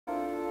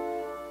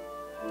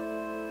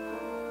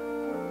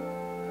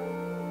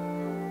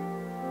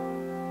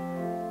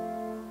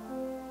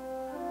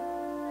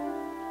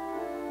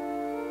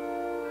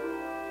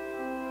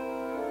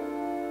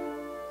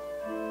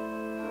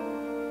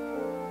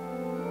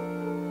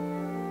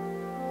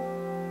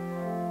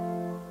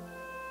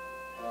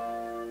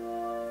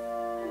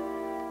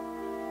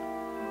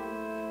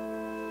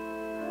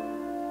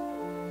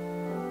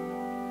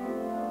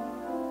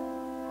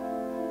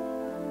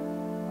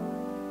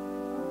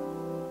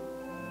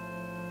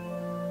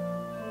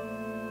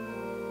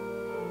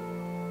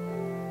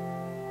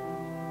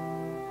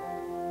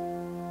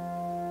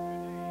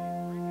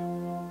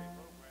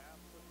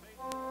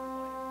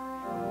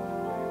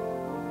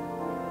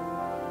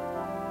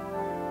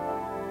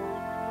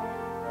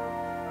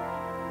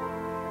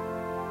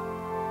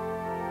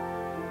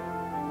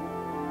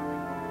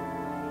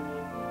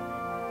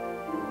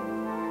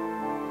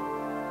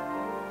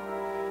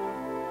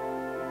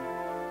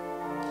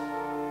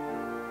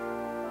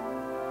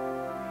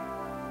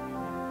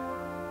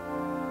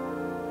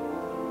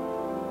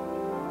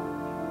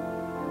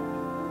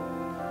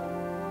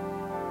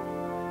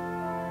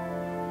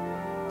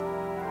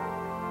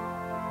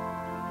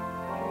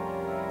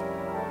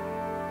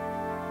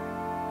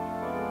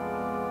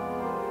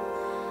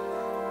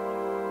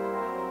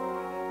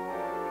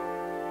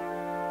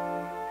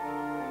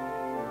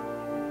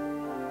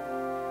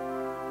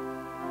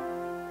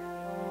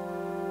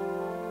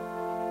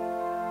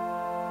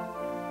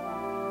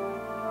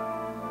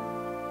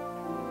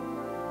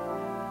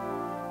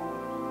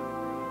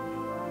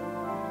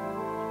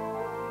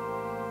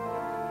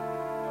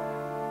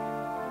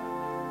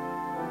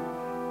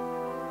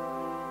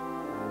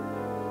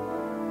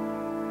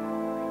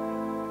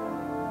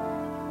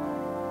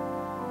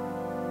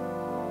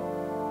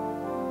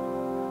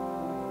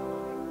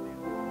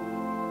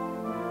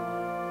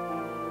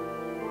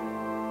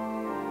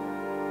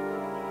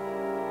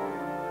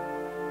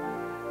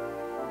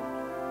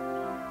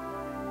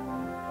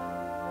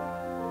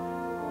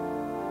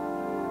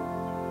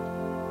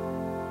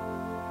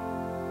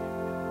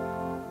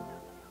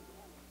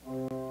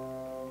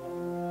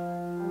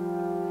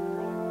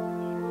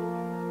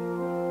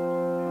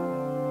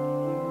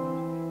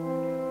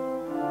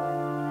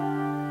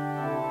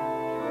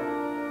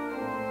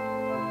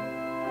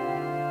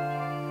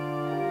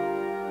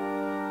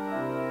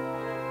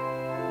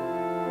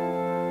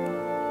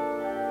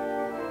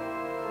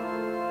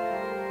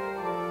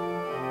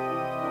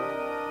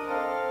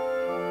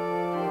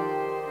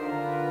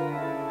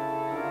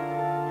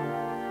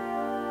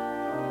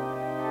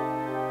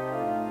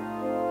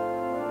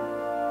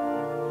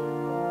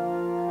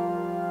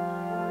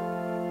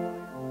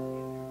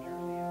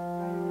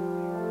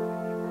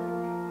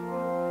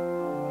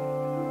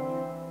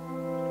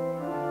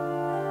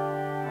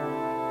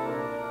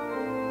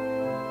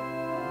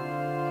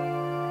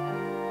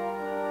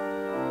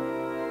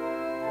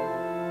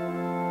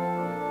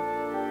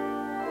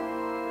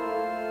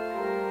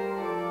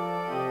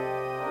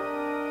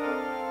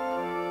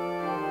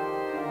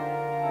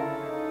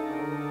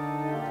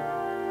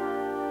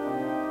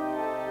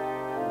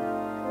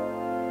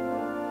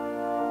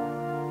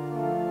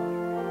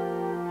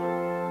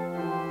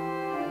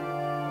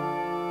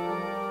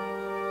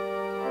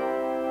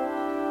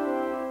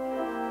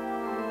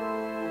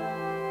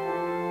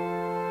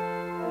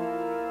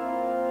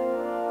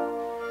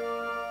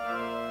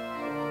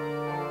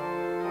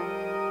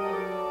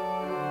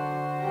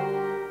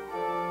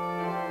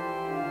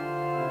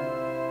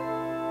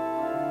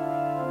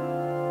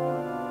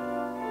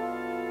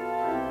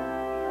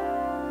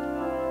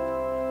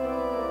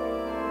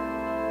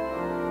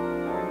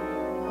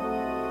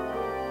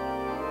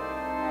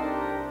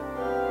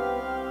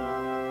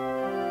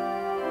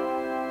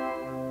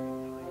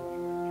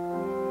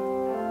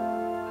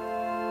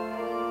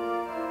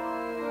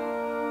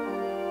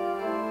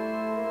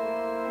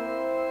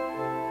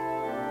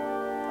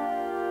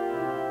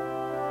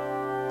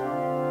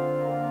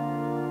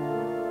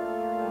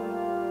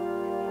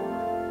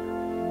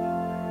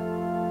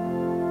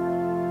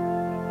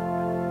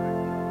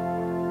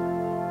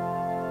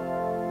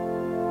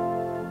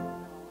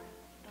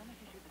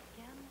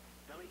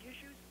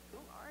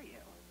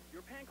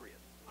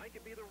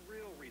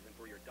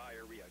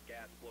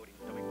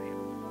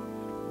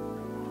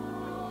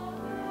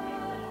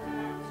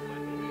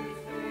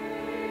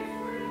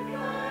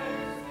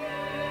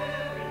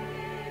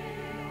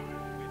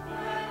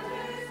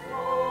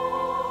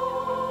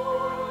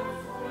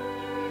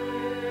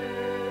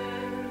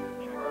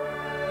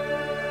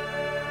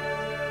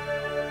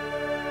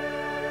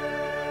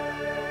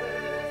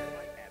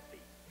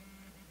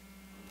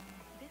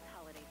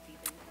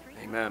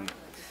Amen.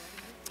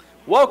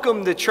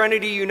 Welcome to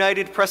Trinity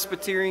United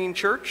Presbyterian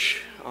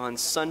Church on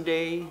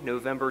Sunday,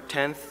 November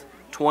 10th,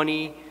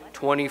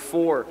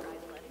 2024.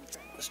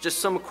 It's just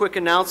some quick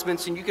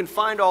announcements, and you can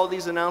find all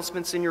these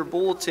announcements in your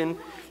bulletin,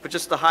 but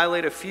just to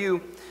highlight a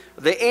few.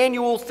 The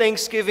annual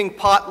Thanksgiving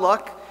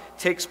potluck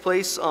takes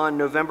place on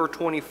November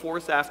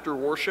 24th after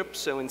worship,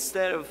 so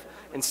instead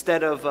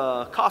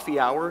of coffee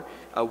hour,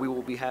 we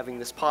will be having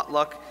this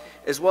potluck.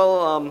 As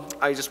well,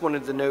 I just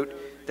wanted to note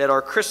that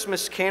our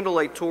Christmas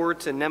candlelight tour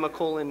to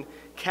Nemacolin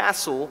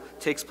Castle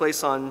takes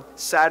place on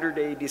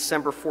Saturday,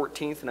 December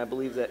 14th, and I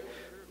believe that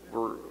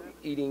we're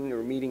eating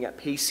or meeting at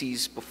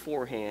Pacey's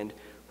beforehand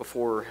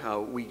before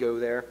we go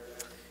there.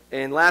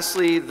 And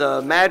lastly,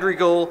 the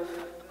Madrigal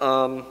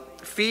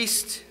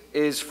Feast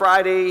is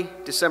Friday,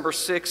 December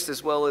 6th,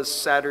 as well as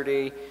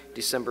Saturday,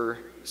 December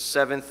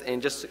 7th.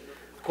 And just a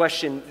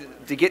question,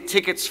 to get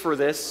tickets for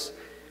this,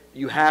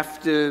 you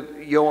have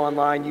to go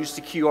online, use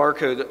the QR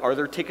code. Are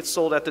there tickets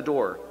sold at the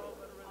door?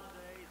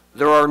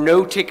 There are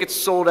no tickets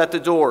sold at the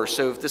door,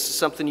 so if this is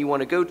something you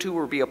want to go to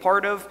or be a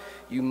part of,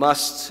 you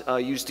must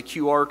use the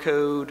QR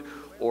code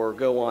or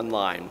go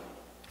online.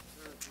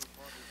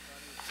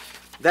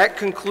 That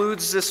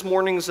concludes this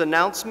morning's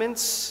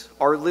announcements.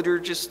 Our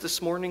liturgist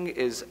this morning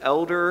is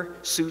Elder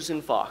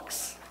Susan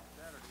Fox.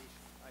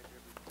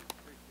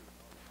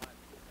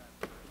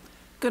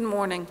 Good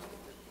morning.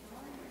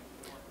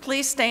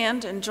 Please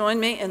stand and join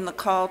me in the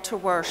call to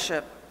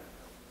worship.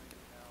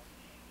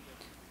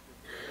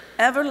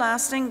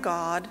 Everlasting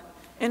God,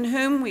 in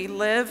whom we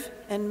live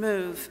and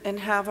move and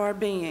have our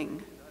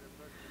being,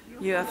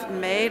 you have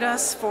made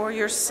us for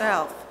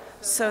yourself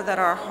so that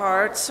our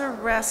hearts are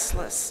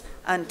restless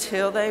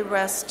until they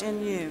rest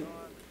in you.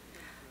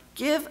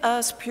 Give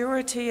us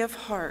purity of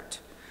heart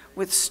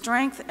with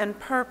strength and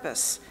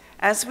purpose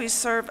as we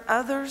serve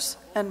others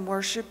and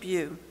worship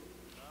you.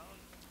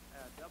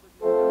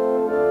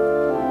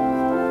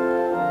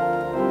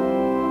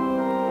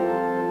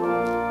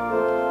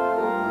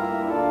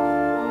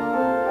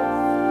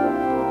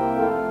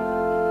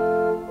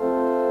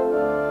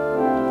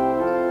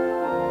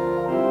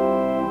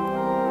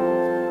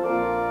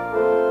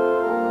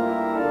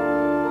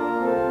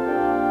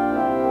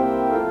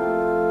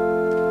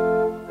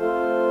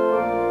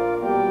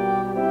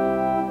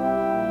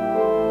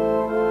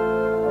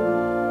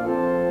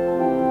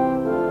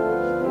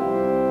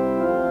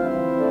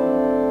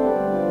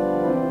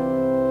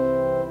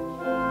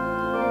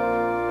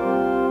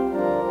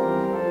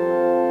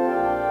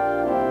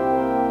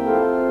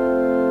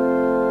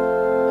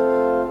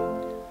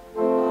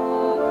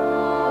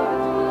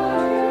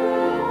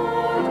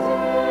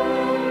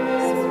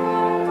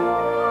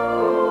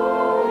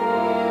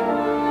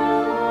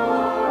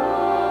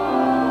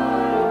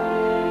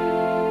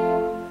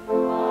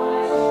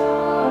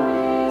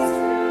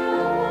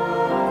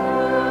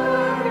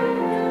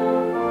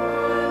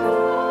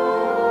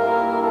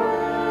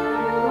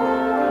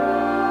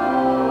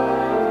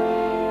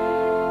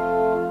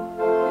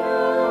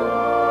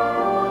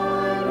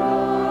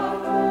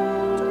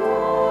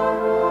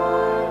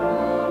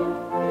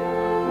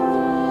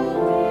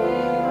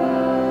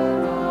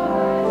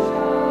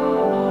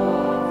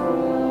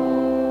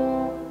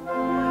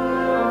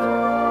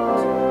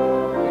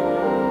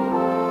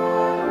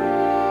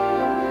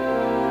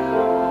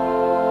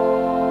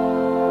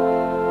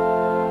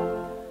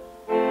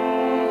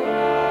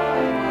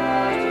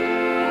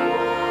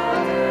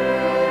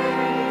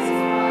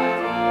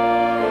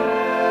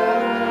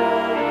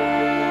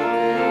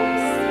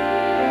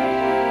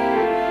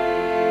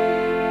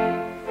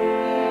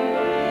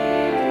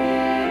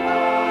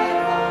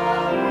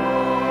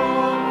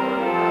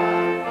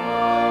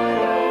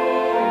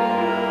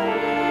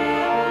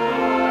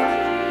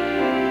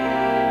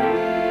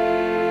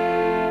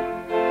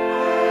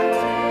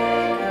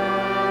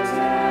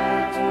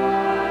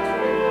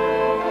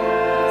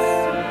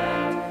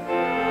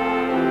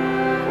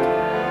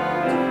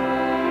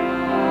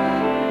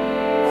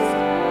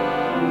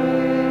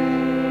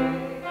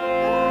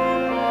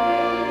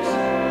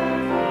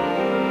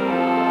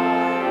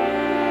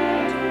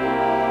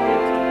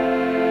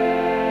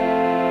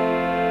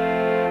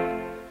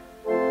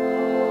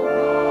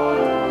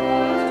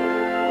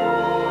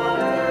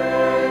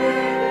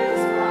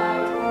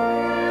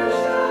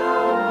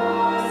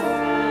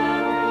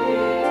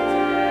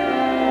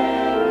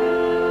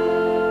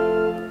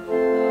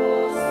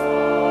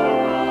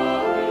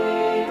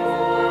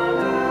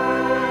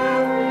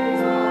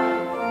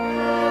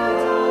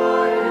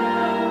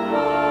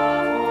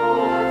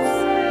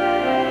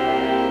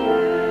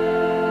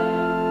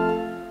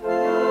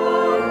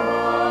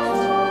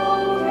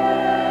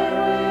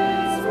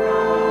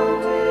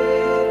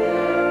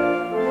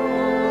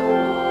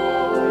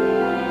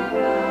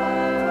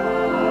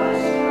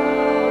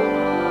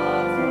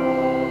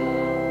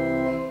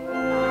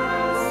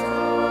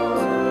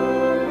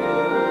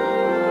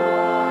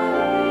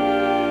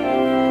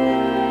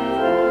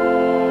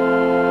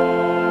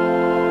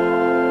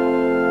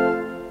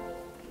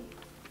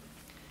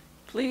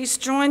 Please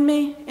join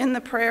me in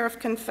the prayer of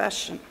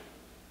confession.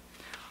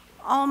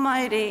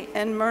 Almighty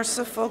and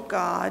merciful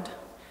God,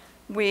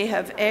 we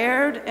have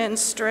erred and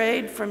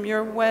strayed from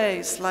your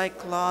ways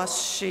like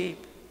lost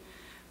sheep.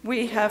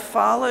 We have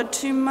followed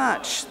too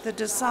much the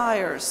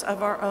desires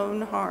of our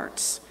own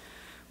hearts.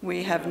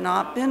 We have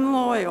not been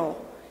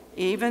loyal,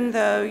 even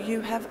though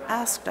you have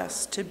asked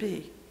us to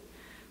be.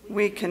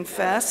 We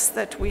confess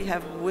that we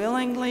have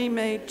willingly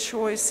made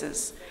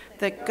choices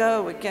that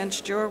go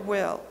against your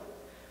will.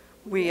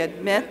 We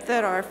admit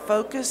that our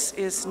focus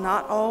is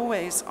not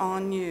always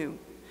on you.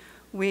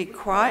 We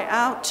cry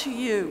out to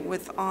you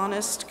with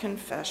honest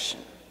confession.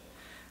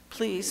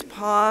 Please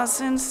pause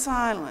in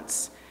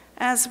silence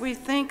as we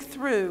think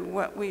through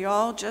what we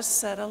all just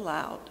said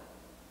aloud.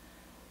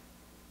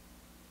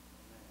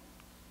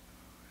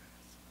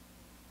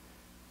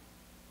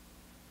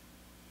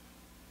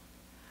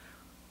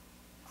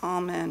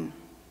 Amen.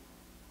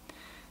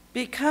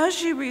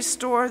 Because you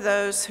restore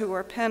those who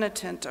are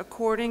penitent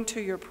according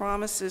to your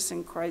promises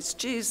in Christ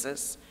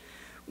Jesus,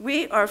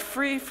 we are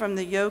free from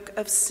the yoke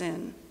of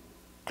sin.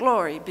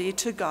 Glory be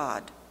to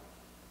God.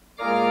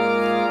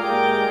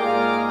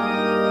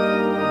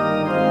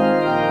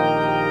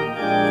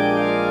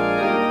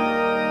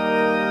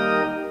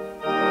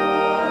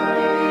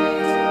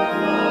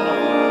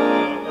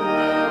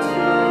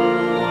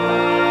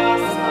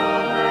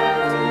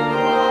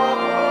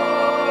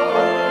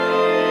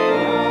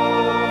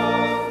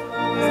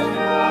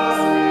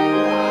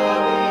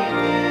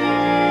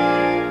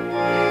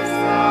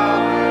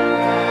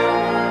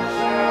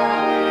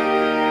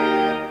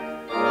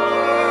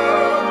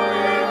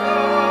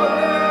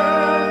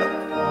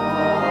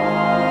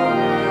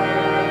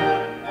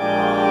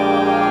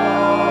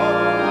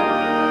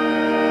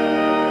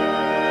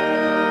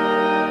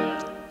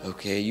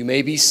 You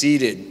may be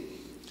seated.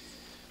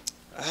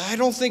 I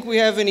don't think we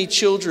have any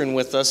children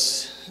with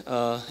us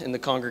in the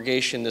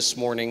congregation this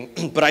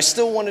morning, but I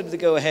still wanted to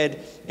go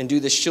ahead and do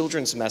this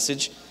children's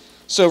message.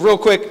 So real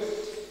quick,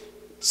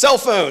 cell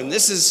phone.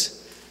 This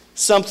is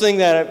something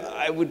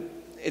that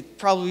it'd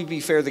probably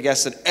be fair to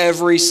guess that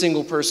every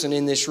single person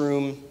in this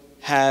room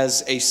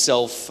has a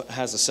cell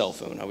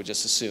phone, I would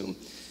just assume.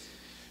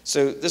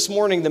 So this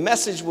morning, the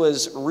message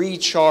was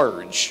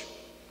recharge.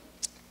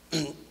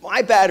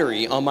 My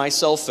battery on my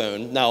cell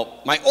phone,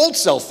 now my old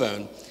cell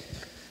phone,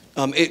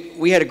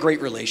 we had a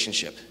great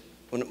relationship.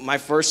 When my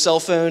first cell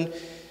phone,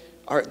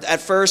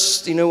 at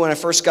first, when I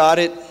first got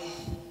it,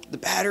 the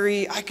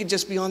battery, I could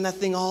just be on that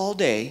thing all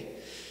day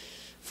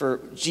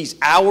for,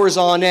 hours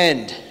on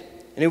end.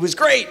 And it was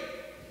great.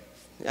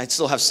 I'd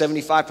still have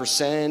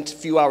 75%, a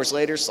few hours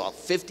later, still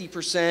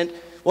 50%.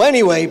 Well,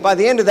 anyway, by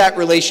the end of that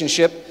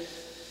relationship,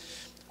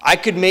 I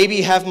could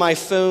maybe have my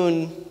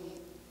phone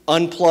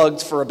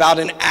unplugged for about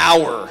an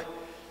hour,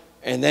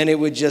 and then it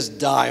would just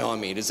die on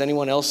me. Does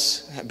anyone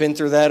else have been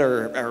through that,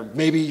 or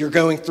maybe you're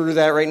going through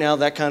that right now,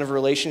 that kind of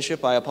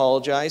relationship? I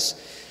apologize.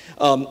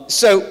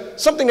 So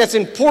something that's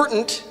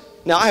important,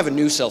 now I have a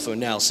new cell phone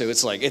now, so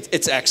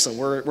it's excellent.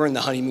 We're in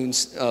the honeymoon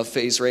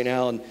phase right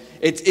now, and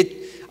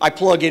I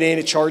plug it in,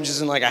 it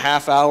charges in like a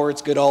half hour,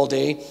 it's good all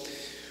day.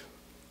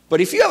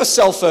 But if you have a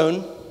cell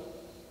phone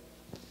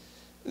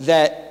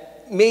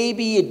that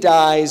maybe it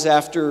dies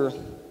after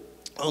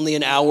only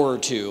an hour or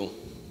two,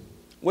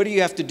 what do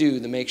you have to do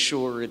to make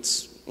sure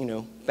it's,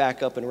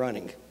 back up and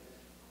running?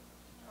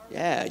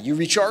 Yeah, you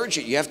recharge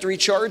it. You have to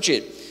recharge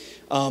it.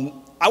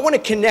 I want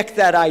to connect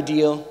that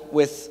idea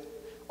with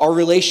our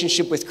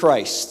relationship with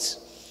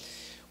Christ.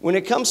 When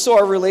it comes to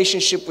our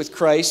relationship with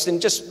Christ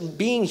and just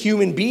being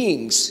human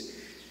beings,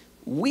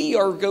 we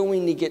are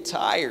going to get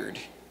tired.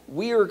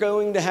 We are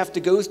going to have to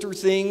go through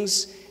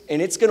things,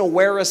 and it's going to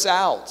wear us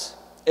out.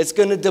 It's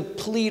going to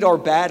deplete our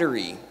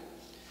battery.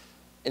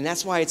 And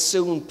that's why it's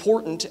so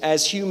important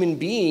as human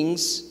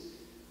beings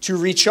to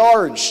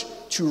recharge,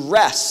 to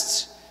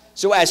rest.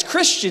 So as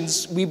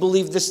Christians, we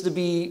believe this to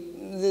be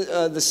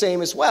the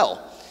same as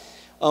well.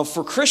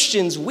 For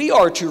Christians, we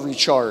are to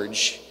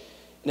recharge.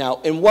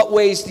 Now, in what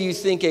ways do you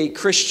think a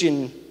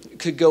Christian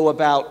could go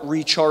about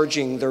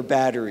recharging their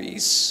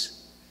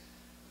batteries?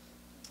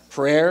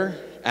 Prayer?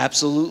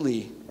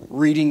 Absolutely.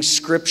 Reading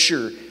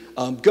Scripture.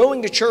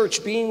 Going to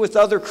church, being with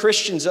other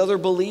Christians, other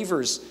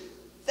believers.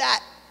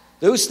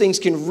 Those things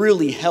can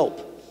really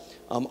help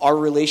our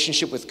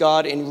relationship with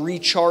God and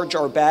recharge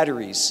our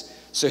batteries.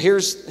 So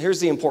here's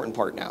the important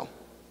part now.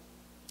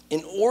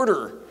 In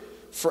order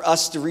for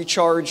us to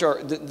recharge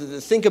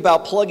think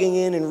about plugging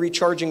in and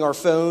recharging our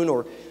phone,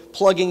 or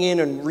plugging in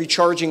and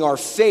recharging our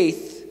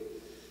faith,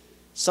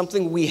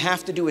 something we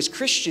have to do as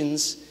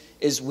Christians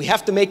is we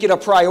have to make it a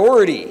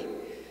priority.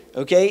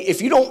 Okay?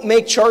 If you don't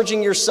make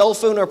charging your cell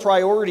phone a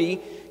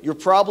priority, you're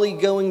probably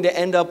going to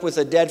end up with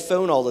a dead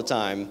phone all the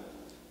time.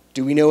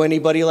 Do we know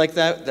anybody like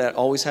that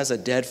always has a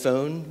dead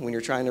phone when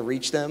you're trying to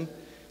reach them?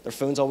 Their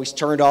phone's always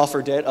turned off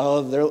or dead.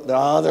 Oh,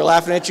 they're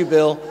laughing at you,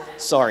 Bill.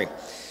 Sorry.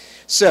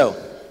 So,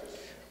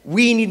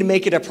 we need to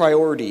make it a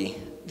priority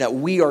that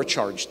we are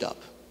charged up.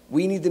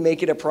 We need to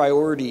make it a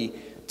priority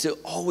to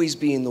always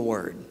be in the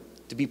Word,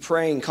 to be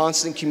praying,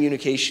 constant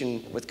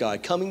communication with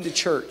God, coming to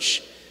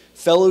church,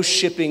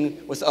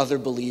 fellowshipping with other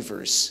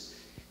believers.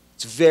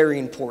 It's very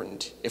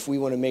important if we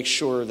want to make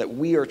sure that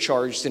we are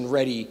charged and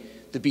ready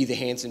to be the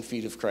hands and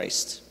feet of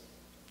Christ.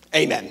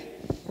 Amen.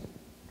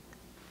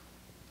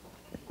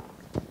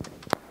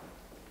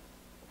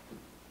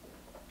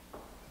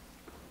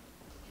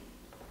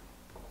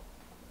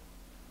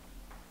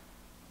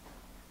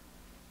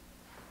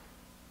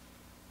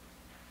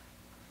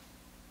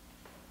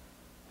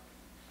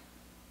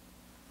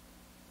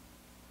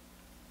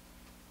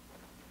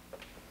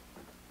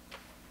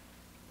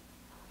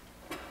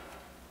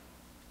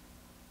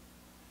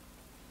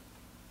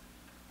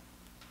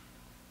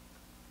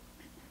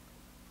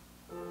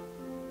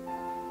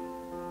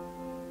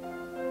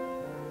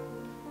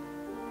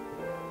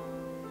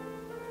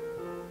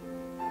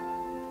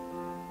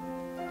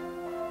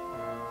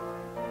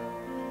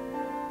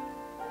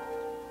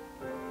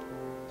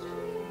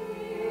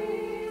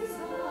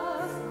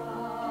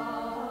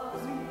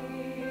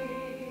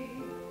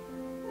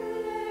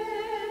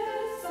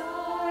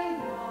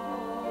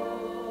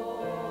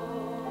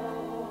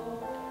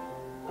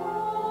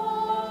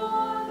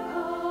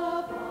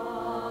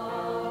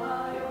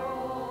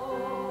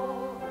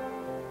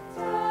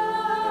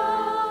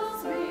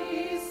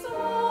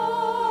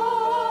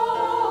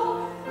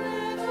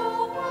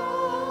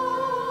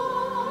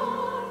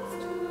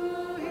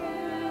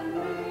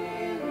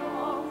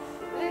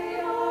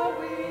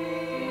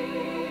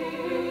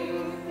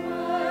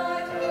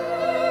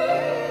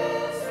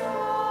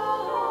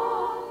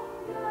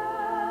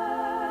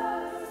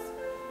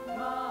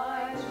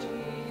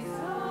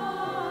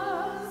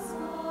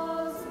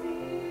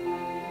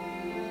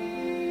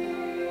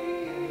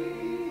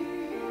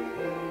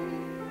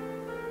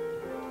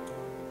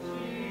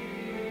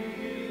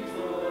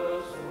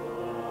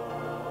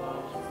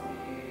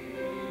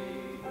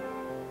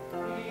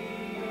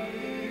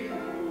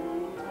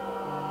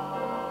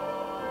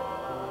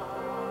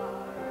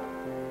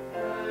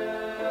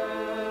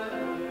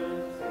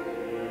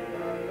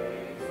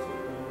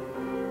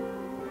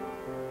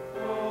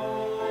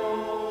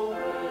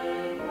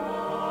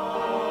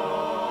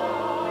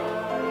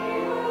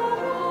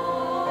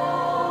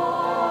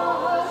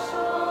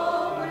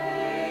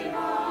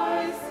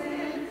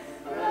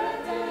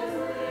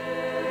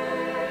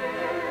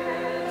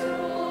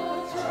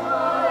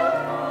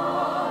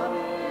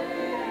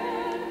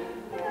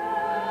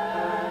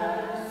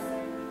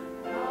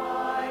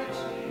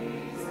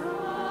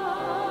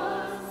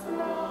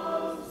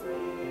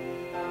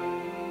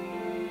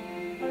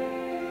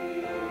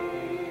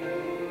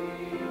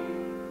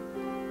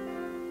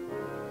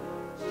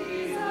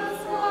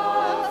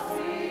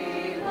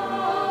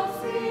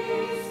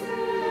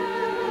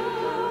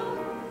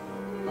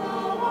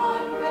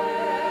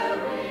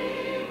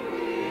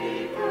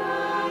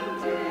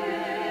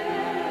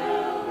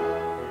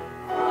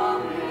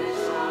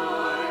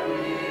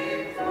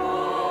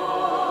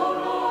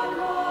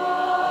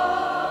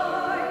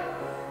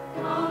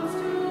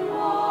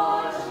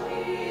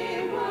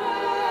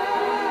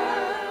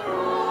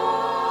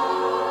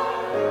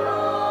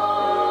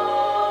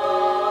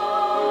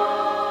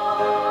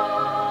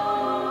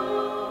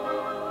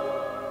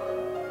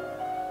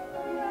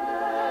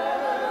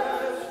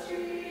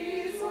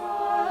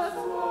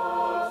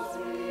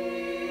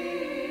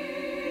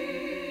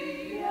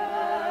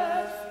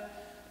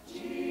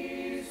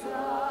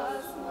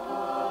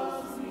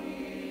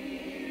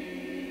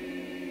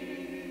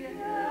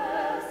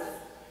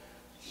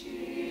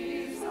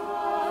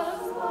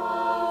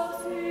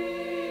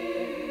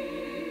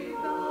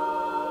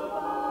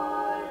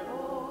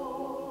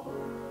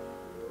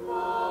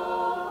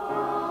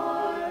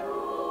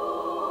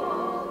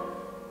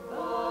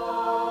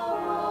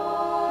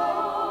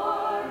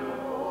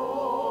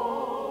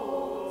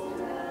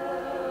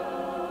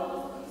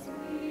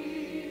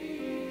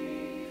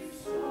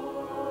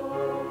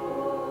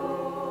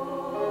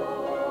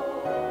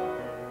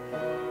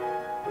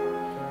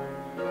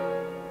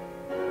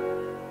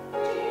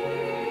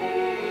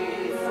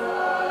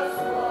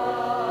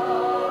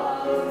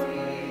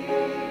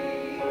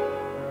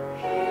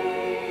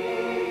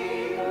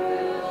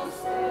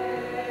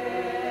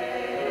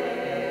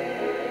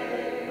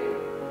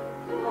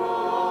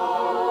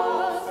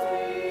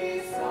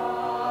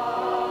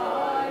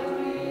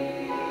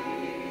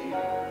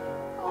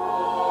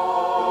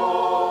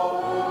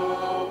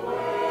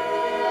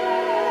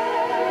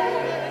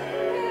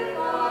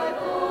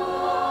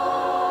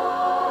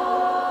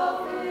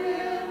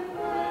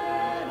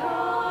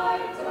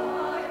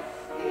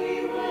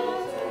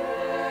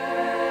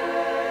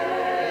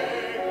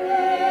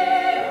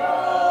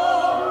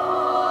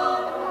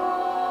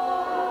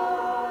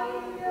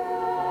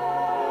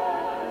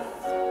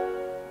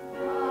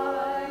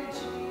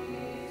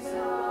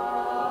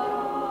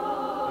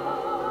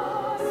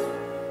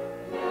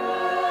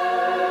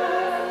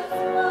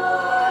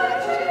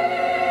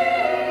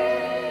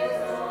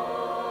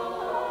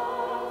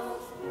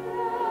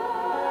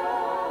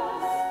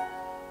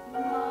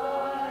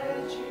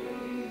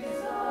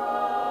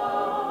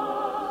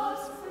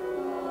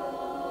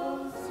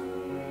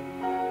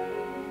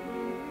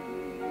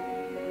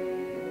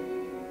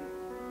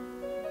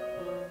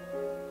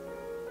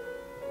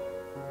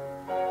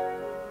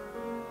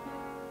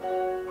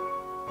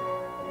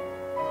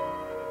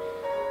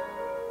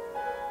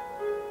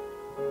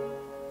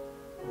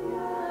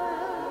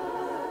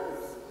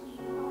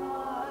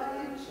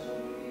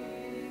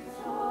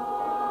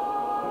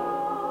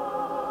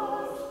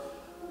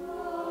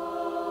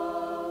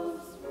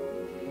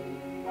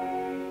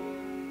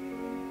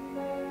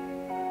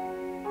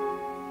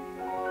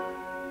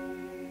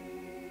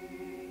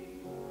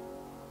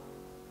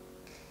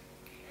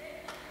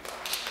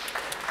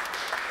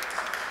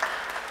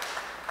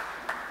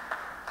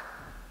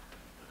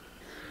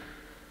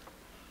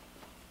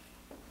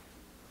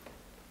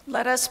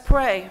 Let us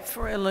pray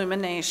for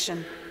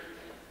illumination.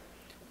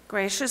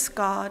 Gracious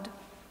God,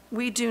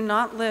 we do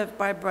not live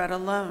by bread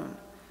alone,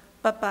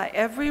 but by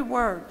every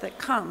word that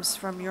comes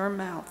from your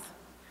mouth.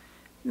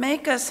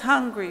 Make us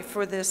hungry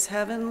for this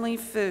heavenly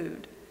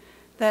food,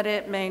 that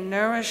it may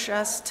nourish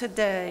us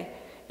today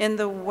in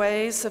the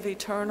ways of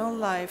eternal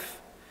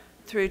life,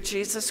 through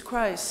Jesus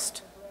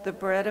Christ, the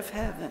bread of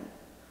heaven.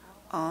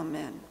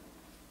 Amen.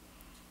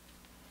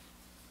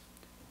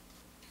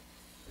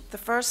 The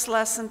first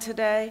lesson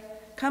today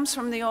comes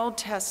from the Old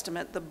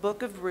Testament, the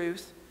book of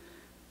Ruth,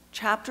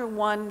 chapter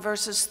 1,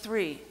 verses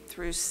 3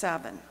 through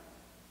 7.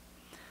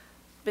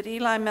 But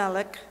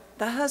Elimelech,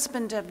 the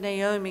husband of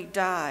Naomi,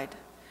 died,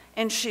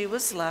 and she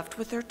was left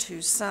with her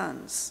 2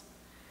 sons.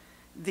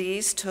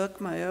 These took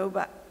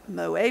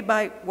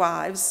Moabite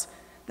wives.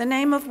 The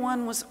name of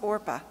one was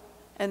Orpah,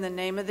 and the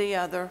name of the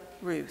other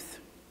Ruth.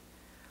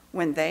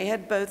 When they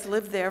had both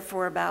lived there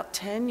for about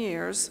 10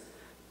 years,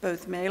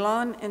 both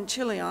Mahlon and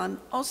Chilion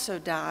also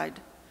died,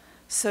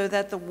 so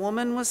that the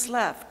woman was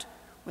left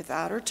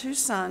without her 2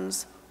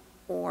 sons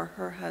or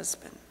her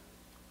husband,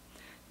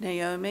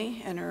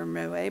 Naomi and her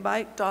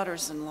Moabite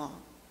daughters-in-law.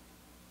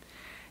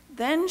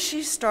 Then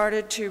she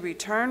started to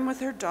return with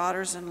her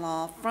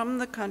daughters-in-law from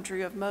the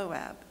country of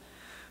Moab,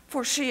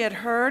 for she had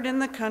heard in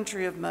the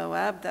country of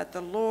Moab that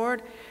the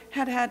Lord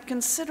had had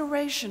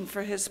consideration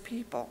for his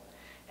people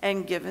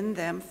and given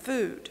them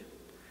food.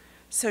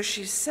 So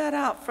she set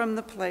out from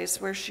the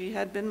place where she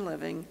had been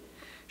living,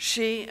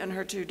 she and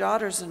her 2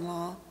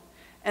 daughters-in-law,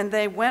 and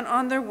they went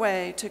on their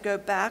way to go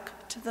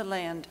back to the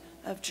land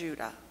of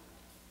Judah.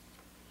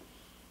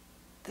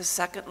 The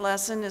second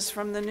lesson is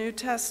from the New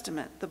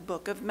Testament, the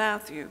book of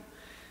Matthew,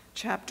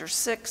 chapter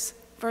 6,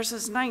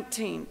 verses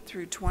 19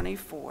 through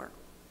 24.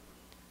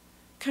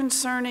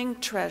 Concerning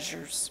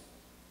treasures.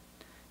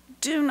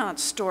 Do not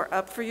store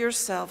up for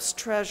yourselves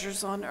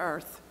treasures on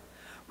earth,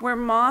 where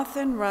moth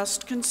and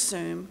rust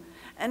consume,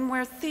 and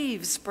where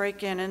thieves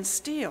break in and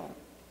steal.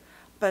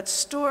 But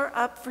store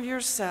up for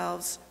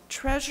yourselves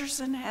treasures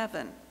in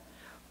heaven,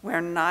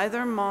 where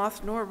neither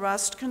moth nor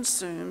rust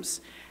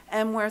consumes,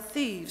 and where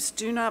thieves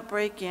do not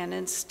break in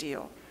and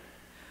steal.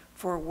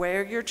 For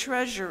where your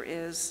treasure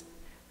is,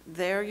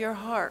 there your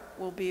heart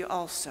will be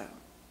also.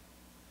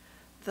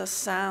 The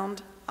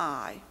sound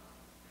eye.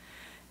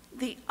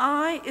 The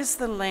eye is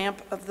the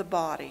lamp of the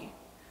body.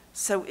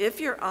 So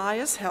if your eye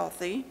is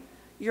healthy,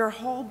 your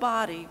whole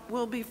body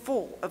will be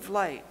full of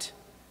light.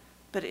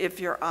 But if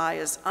your eye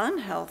is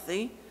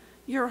unhealthy,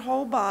 your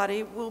whole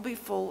body will be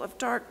full of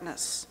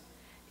darkness.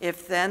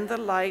 If then the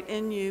light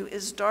in you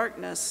is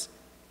darkness,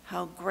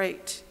 how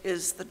great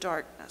is the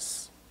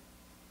darkness?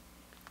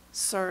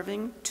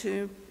 Serving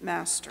 2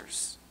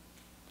 masters.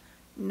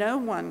 No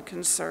one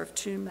can serve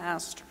 2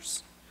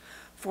 masters,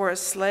 for a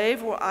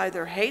slave will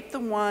either hate the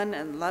one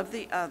and love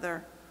the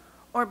other,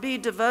 or be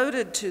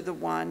devoted to the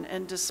one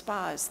and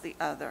despise the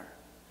other.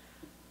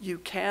 You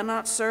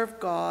cannot serve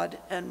God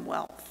and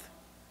wealth.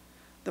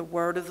 The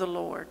word of the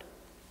Lord.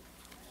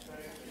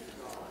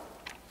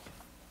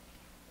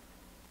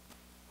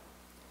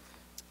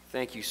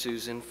 Thank you,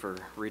 Susan, for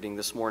reading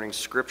this morning's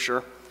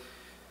scripture.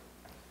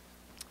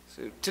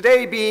 So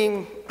today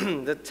being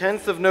the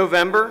 10th of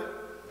November,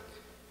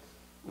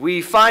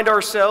 we find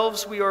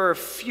ourselves, we are a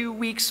few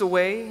weeks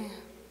away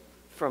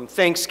from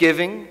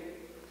Thanksgiving.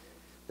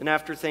 Then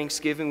after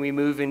Thanksgiving, we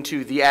move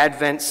into the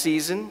Advent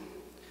season.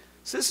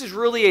 So this is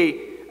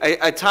really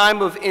a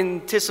time of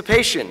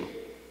anticipation.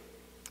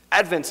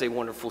 Advent's a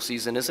wonderful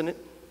season, isn't it?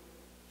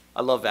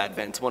 I love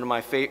Advent. It's one of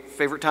my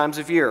favorite times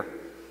of year.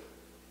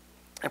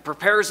 It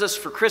prepares us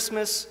for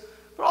Christmas,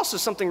 but also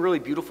something really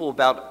beautiful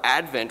about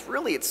Advent.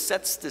 Really, it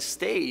sets the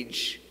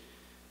stage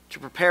to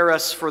prepare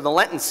us for the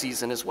Lenten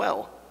season as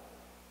well.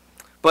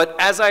 But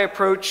as I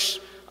approach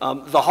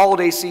the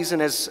holiday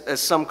season, as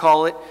some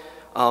call it,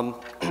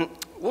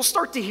 we'll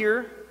start to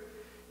hear,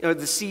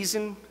 the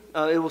season.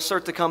 It will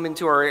start to come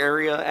into our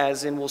area,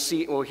 as in we'll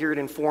hear it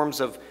in forms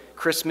of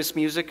Christmas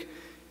music.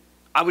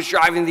 I was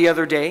driving the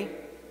other day,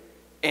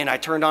 and I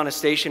turned on a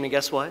station, and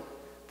guess what?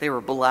 They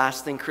were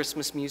blasting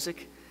Christmas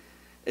music.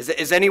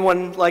 Is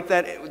anyone like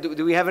that?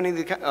 Do we have any of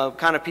the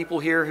kind of people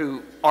here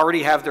who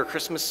already have their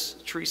Christmas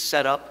tree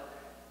set up?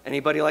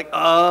 Anybody like,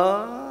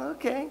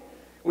 okay.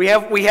 We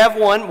have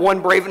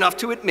one brave enough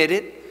to admit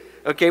it.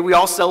 Okay, we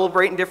all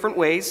celebrate in different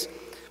ways.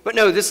 But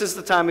no, this is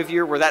the time of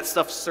year where that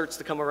stuff starts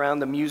to come around,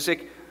 the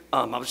music.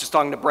 I was just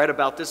talking to Brett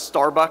about this.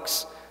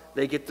 Starbucks,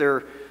 they get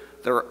their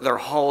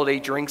holiday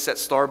drinks at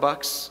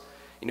Starbucks.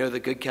 The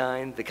good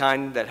kind, the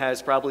kind that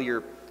has probably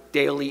your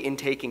daily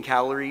intake in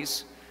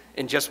calories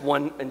in just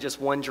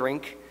one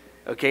drink.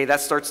 Okay, that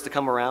starts to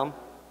come around.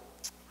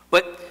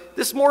 But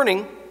this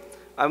morning,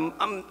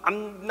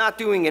 I'm not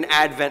doing an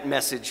Advent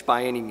message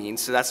by any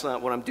means, so that's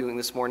not what I'm doing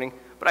this morning.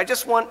 But I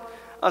just want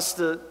us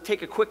to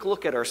take a quick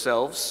look at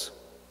ourselves,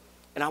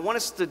 and I want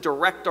us to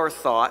direct our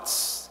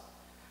thoughts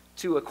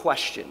to a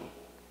question,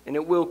 and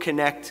it will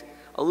connect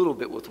a little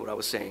bit with what I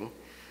was saying.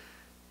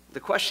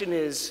 The question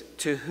is,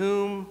 to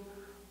whom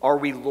are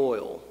we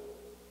loyal?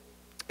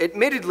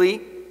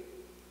 Admittedly,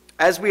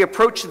 as we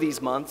approach these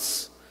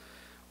months,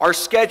 our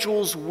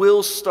schedules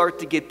will start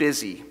to get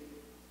busy.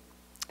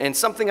 And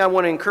something I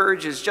want to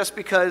encourage is just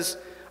because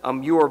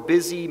you are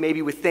busy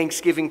maybe with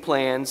Thanksgiving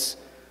plans,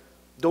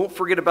 don't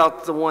forget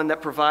about the one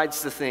that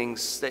provides the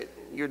things that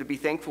you're to be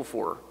thankful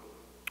for.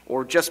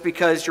 Or just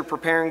because you're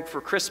preparing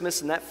for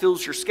Christmas and that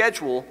fills your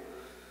schedule,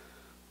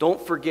 don't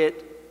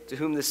forget to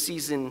whom this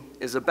season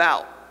is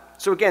about.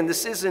 So again,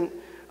 this isn't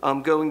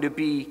going to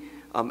be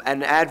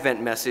an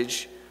Advent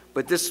message,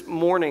 but this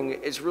morning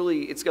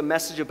it's a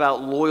message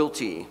about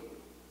loyalty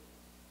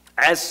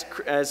as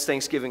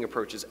Thanksgiving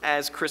approaches,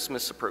 as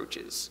Christmas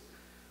approaches.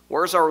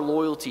 Where's our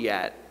loyalty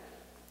at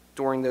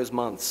during those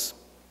months?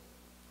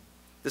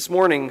 This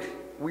morning,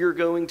 we are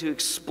going to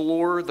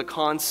explore the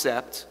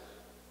concept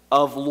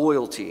of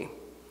loyalty.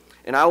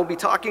 And I will be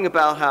talking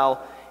about how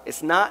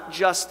it's not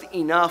just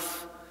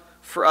enough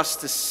for us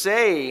to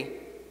say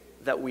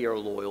that we are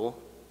loyal,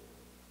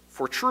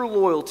 for true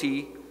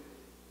loyalty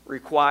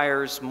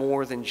requires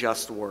more than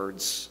just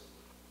words.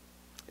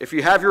 If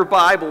you have your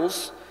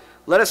Bibles,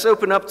 let us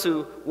open up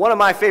to one of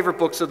my favorite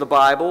books of the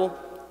Bible,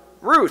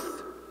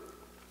 Ruth.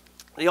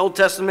 The Old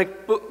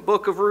Testament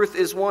book of Ruth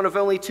is one of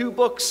only 2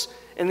 books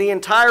in the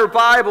entire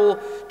Bible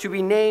to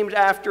be named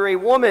after a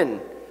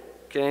woman.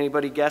 Can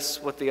anybody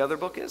guess what the other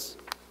book is?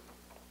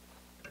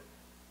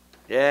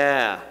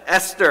 Yeah,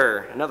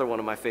 Esther, another one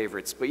of my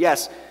favorites. But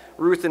yes,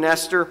 Ruth and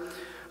Esther.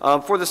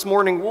 For this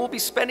morning, we'll be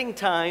spending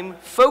time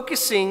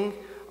focusing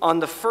on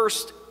the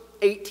first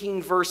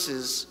 18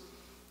 verses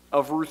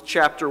of Ruth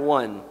chapter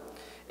 1.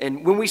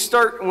 And when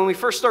we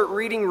first start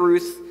reading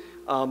Ruth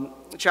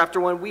chapter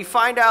 1, we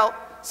find out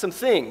some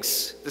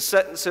things.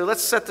 So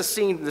let's set the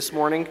scene this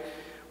morning.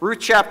 Ruth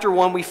chapter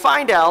 1, we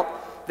find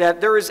out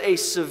that there is a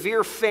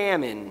severe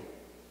famine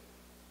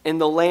in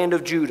the land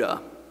of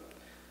Judah.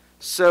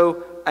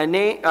 So a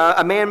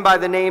man by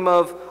the name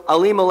of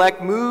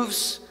Elimelech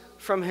moves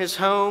from his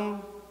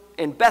home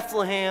in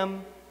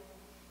Bethlehem,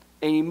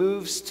 and he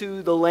moves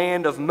to the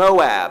land of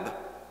Moab,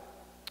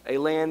 a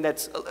land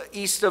that's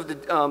east of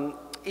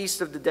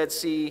the Dead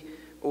Sea,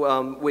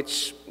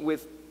 which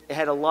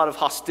had a lot of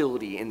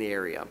hostility in the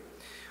area.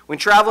 When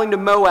traveling to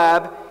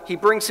Moab, he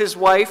brings his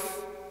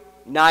wife,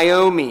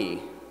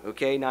 Naomi.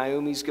 Okay,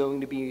 Naomi's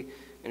going to be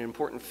an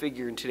important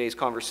figure in today's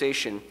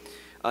conversation.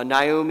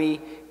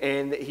 Naomi,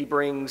 and he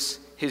brings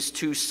his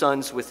 2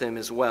 sons with him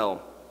as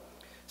well.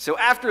 So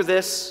after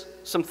this,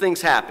 some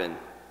things happen.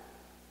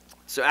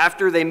 So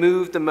after they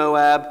move to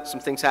Moab,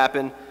 some things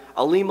happen.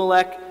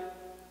 Elimelech,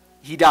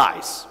 he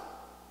dies.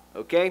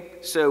 Okay,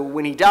 so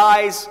when he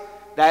dies,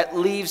 that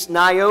leaves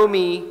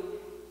Naomi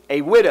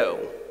a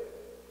widow.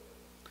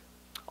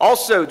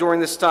 Also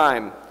during this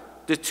time,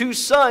 the 2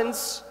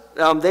 sons,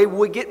 they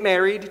would get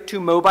married to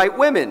Moabite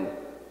women.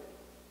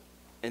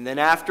 And then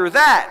after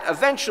that,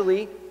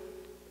 eventually,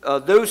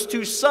 those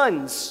 2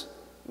 sons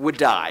would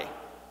die.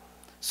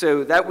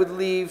 So that would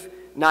leave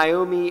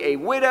Naomi a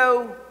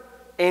widow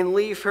and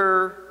leave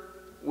her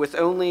with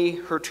only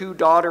her 2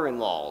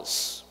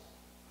 daughter-in-laws.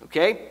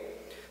 Okay?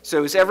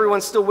 So is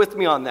everyone still with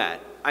me on that?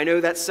 I know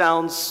that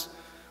sounds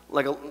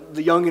like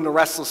The Young and the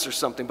Restless or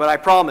something, but I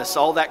promise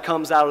all that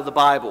comes out of the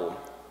Bible.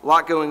 A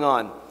lot going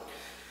on.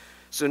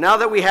 So now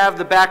that we have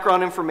the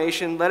background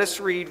information, let us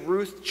read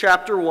Ruth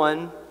chapter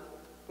 1,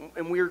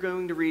 and we are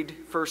going to read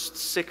verse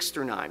 6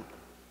 through 9.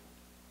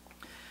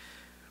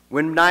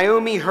 When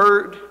Naomi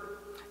heard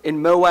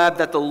in Moab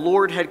that the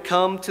Lord had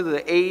come to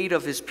the aid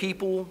of his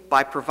people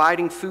by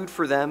providing food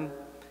for them,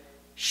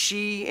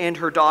 she and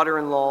her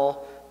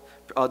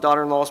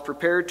daughter-in-laws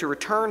prepared to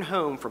return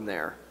home from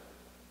there.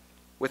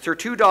 With her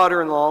 2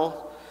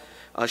 daughters-in-law,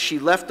 she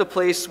left the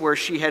place where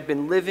she had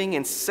been living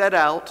and set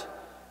out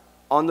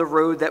on the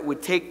road that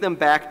would take them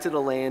back to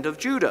the land of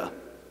Judah.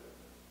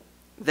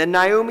 Then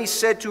Naomi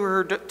said to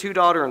her 2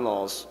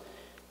 daughters-in-laws,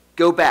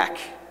 "Go back,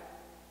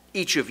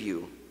 each of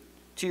you,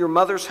 to your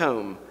mother's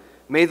home.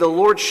 May the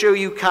Lord show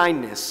you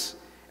kindness,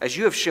 as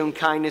you have shown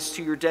kindness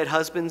to your dead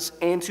husbands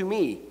and to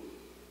me.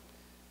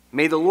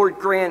 May the Lord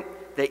grant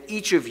that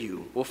each of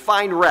you will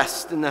find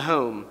rest in the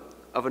home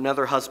of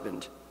another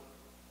husband."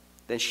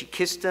 Then she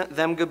kissed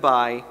them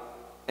goodbye,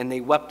 and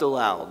they wept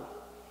aloud.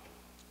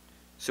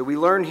 So we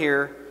learn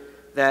here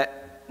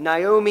that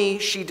Naomi,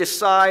 she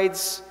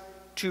decides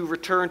to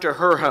return to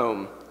her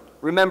home.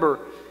 Remember,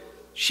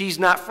 she's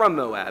not from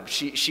Moab.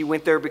 She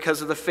went there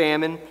because of the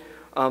famine.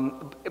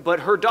 But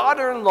her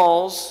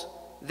daughter-in-laws,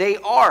 they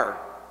are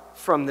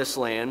from this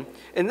land.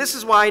 And this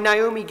is why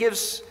Naomi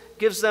gives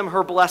them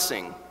her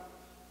blessing.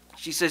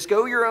 She says,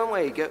 "Go your own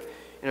way. Go,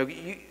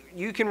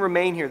 you can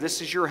remain here.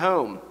 This is your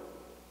home."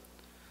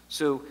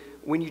 So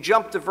when you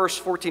jump to verse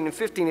 14 and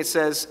 15, it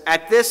says,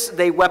 "At this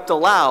they wept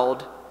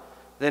aloud.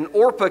 Then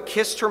Orpah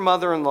kissed her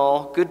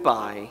mother-in-law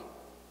goodbye,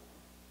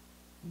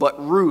 but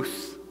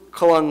Ruth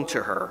clung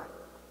to her.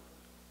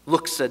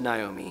 'Look,' said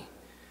Naomi,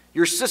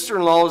 'your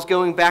sister-in-law is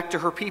going back to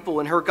her people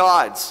and her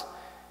gods.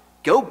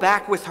 Go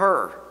back with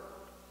her.'"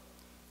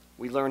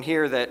 We learn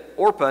here that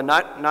Orpah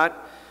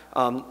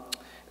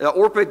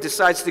Orpah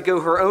decides to go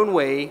her own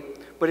way,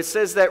 but it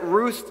says that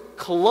Ruth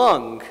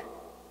clung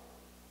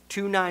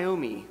to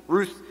Naomi.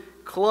 Ruth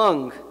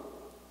clung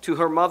to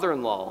her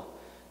mother-in-law,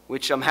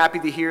 which I'm happy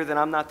to hear that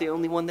I'm not the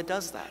only one that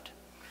does that.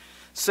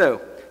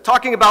 So,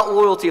 talking about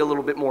loyalty a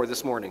little bit more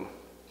this morning.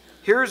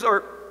 Here's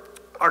our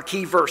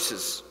key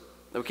verses.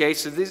 Okay,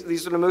 so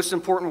these are the most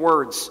important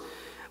words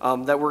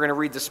that we're going to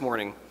read this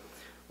morning.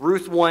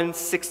 Ruth 1,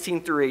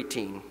 16 through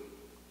 18.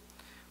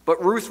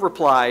 But Ruth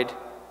replied,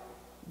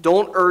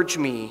 "Don't urge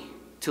me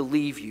to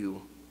leave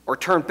you or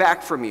turn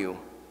back from you.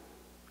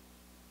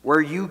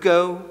 Where you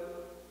go,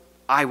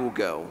 I will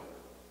go.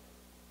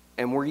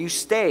 And where you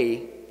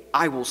stay,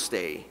 I will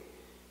stay.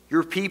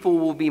 Your people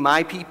will be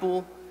my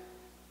people,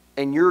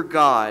 and your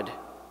God,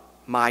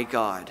 my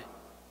God.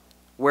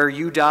 Where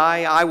you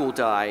die, I will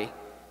die,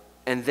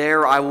 and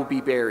there I will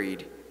be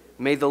buried.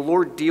 May the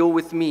Lord deal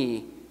with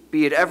me,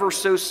 be it ever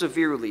so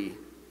severely,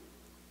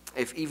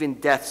 if even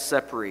death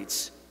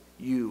separates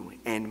you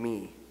and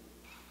me."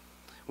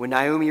 When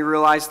Naomi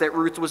realized that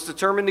Ruth was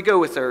determined to go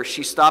with her,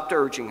 she stopped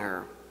urging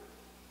her.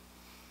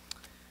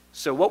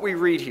 So what we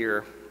read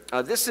here,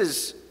 this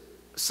is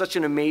such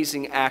an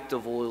amazing act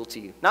of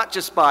loyalty, not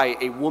just by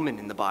a woman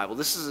in the Bible.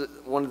 This is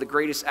one of the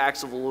greatest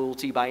acts of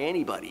loyalty by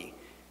anybody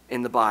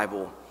in the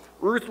Bible.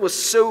 Ruth was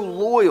so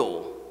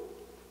loyal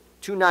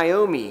to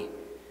Naomi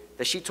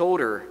that she told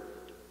her,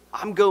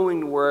 "I'm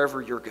going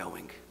wherever you're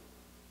going,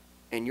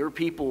 and your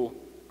people,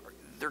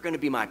 they're going to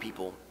be my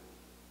people."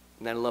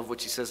 And then I love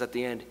what she says at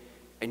the end,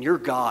 "And your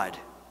God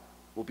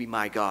will be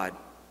my God."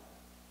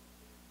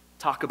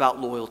 Talk about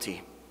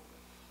loyalty.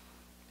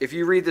 If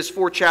you read this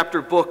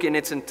 4-chapter book in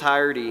its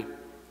entirety,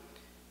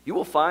 you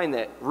will find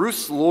that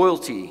Ruth's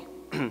loyalty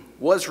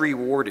was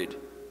rewarded,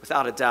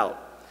 without a doubt.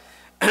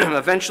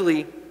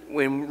 Eventually,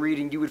 when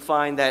reading, you would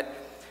find that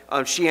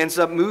she ends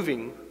up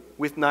moving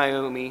with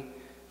Naomi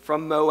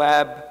from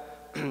Moab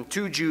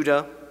to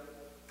Judah,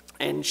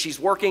 and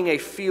she's working a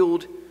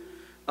field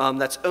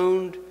that's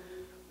owned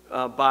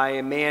by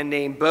a man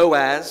named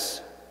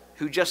Boaz,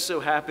 who just so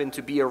happened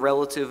to be a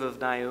relative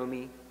of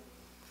Naomi.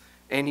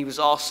 And he was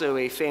also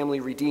a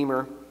family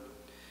redeemer.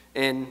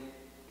 And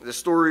the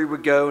story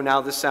would go, now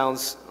this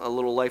sounds a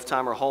little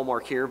Lifetime or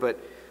Hallmark here, but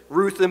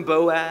Ruth and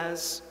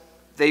Boaz,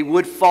 they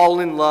would fall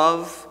in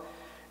love,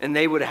 and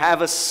they would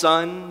have a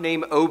son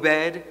named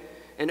Obed.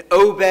 And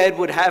Obed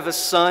would have a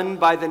son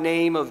by the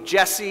name of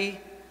Jesse.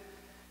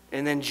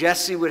 And then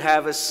Jesse would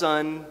have a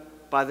son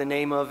by the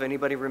name of,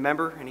 anybody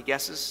remember? Any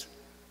guesses?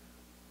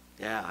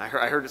 Yeah, I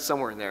heard it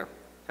somewhere in there.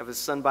 Have a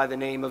son by the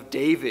name of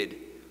David,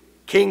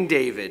 King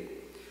David.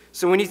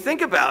 So when you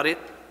think about it,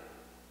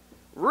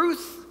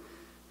 Ruth,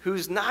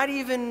 who's not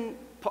even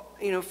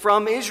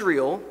from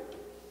Israel,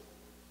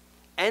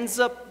 ends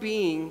up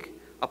being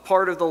a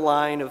part of the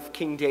line of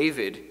King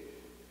David.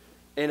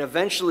 And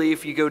eventually,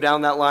 if you go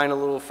down that line a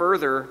little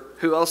further,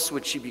 who else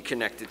would she be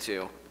connected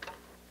to?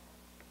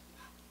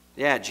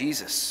 Yeah,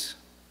 Jesus.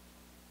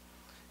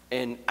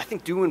 And I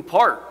think due in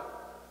part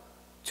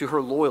to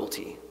her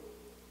loyalty.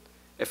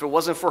 If it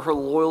wasn't for her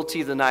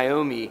loyalty to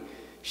Naomi,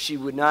 she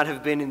would not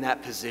have been in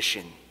that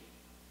position.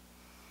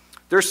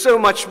 There's so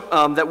much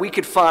that we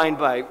could find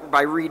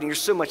by reading. There's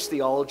so much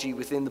theology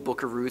within the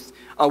book of Ruth.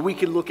 We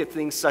could look at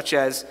things such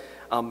as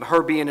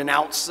her being an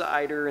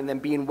outsider and then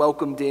being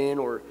welcomed in,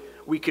 or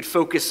we could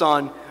focus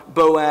on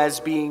Boaz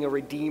being a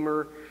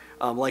redeemer,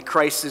 like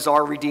Christ is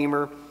our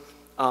redeemer.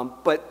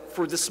 But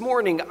for this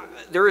morning,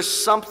 there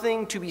is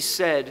something to be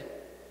said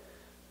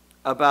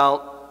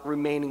about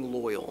remaining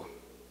loyal.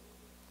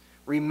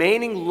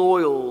 Remaining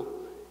loyal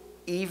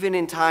even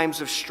in times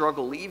of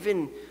struggle,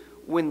 even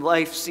when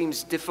life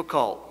seems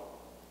difficult,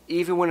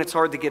 even when it's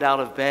hard to get out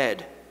of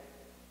bed.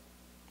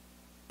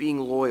 Being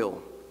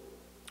loyal.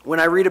 When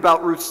I read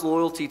about Ruth's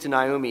loyalty to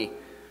Naomi,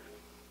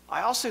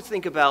 I also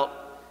think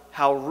about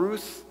how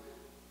Ruth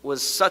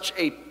was such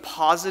a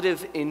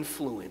positive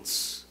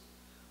influence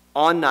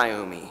on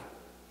Naomi.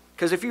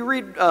 Because if you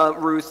read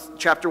Ruth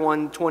chapter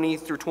 1, 20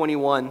 through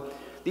 21,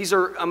 these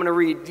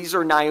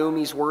are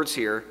Naomi's words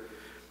here.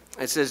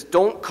 It says,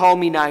 "Don't call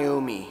me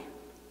Naomi,"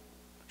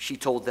 she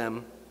told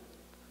them.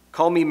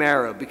 "Call me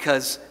Mara,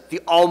 because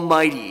the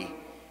Almighty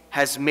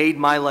has made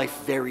my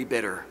life very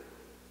bitter.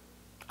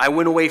 I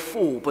went away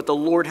full, but the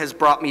Lord has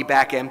brought me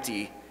back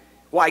empty.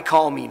 Why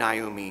call me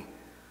Naomi?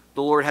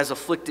 The Lord has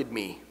afflicted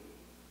me.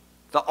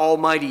 The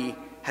Almighty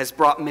has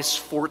brought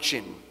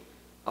misfortune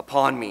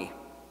upon me."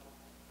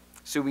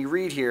 So we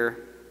read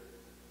here,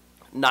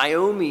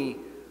 Naomi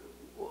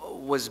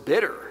was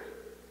bitter.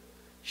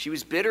 She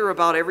was bitter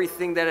about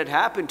everything that had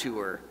happened to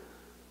her,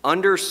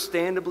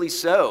 understandably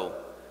so.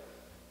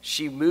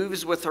 She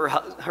moves with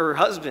her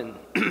husband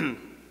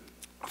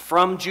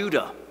from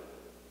Judah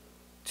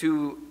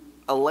to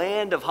a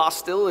land of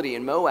hostility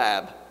in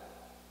Moab.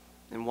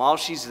 And while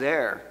she's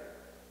there,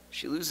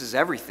 she loses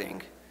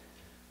everything.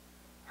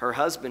 Her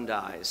husband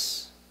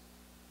dies.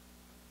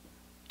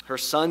 Her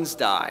sons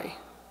die.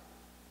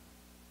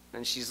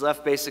 And she's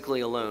left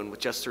basically alone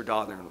with just her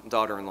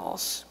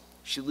daughter-in-laws.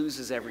 She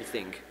loses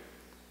everything.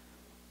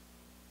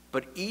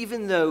 But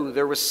even though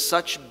there was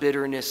such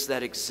bitterness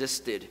that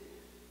existed,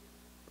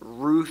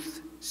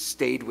 Ruth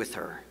stayed with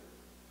her.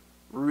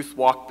 Ruth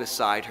walked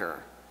beside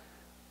her.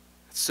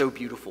 It's so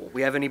beautiful.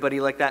 We have anybody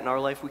like that in our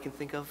life we can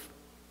think of?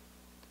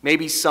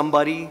 Maybe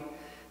somebody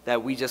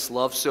that we just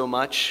love so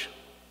much,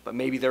 but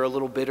maybe they're a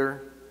little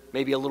bitter,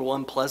 maybe a little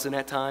unpleasant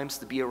at times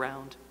to be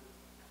around.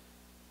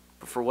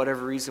 But for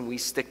whatever reason, we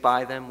stick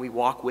by them, we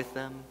walk with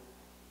them.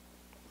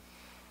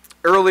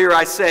 Earlier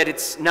I said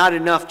it's not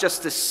enough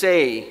just to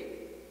say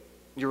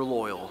you're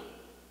loyal.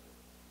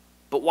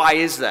 But why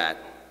is that?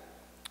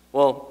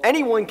 Well,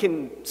 anyone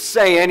can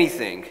say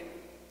anything,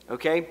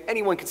 okay?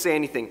 Anyone can say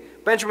anything.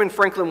 Benjamin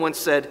Franklin once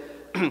said,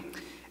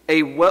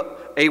 a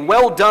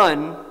well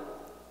done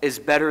is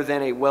better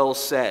than a well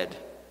said,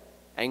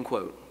 end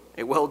quote.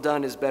 A well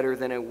done is better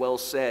than a well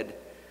said.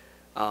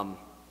 I'm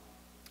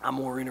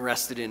more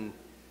interested in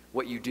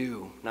what you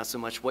do, not so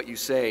much what you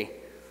say.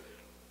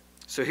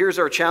 So here's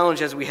our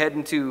challenge as we head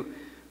into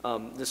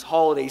this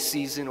holiday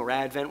season or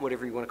Advent,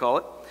 whatever you want to call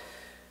it.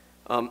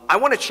 I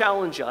want to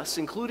challenge us,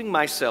 including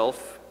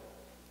myself,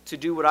 to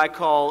do what I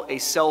call a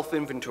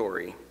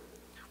self-inventory.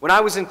 When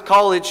I was in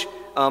college,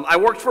 I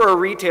worked for a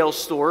retail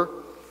store,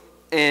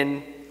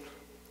 and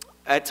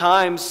at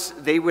times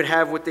they would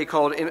have what they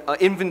called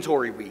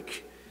inventory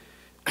week.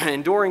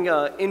 And during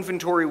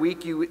inventory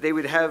week, they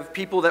would have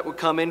people that would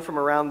come in from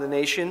around the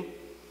nation,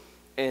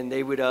 and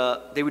they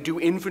would do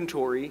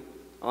inventory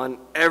on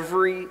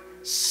every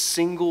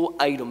single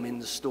item in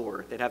the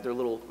store. They'd have their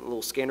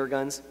little scanner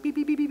guns, beep,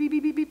 beep, beep, beep,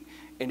 beep, beep, beep,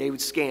 and they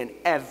would scan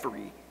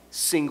every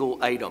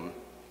single item.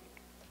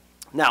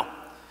 Now,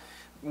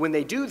 when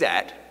they do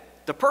that,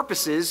 the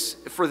purpose is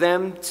for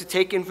them to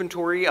take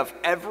inventory of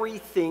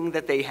everything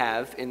that they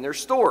have in their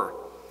store.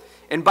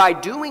 And by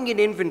doing an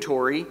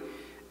inventory,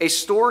 a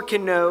store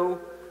can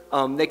know,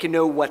 they can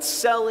know what's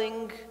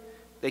selling,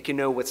 they can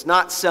know what's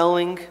not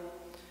selling.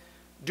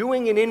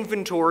 Doing an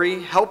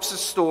inventory helps a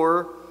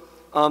store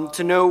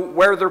to know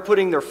where they're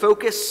putting their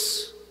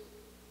focus.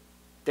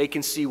 They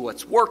can see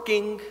what's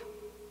working.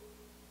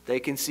 They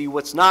can see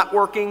what's not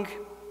working.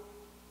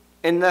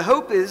 And the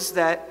hope is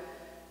that,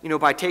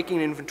 by taking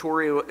an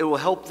inventory, it will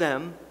help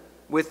them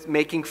with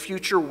making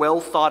future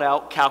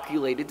well-thought-out,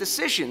 calculated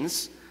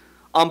decisions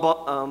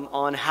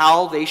on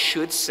how they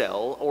should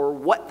sell or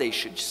what they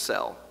should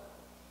sell.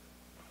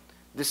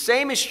 The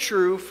same is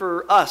true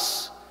for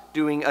us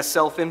doing a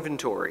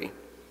self-inventory.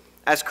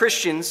 As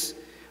Christians,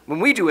 when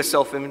we do a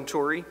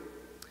self-inventory,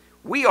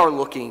 we are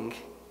looking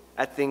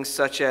at things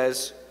such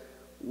as,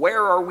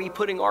 where are we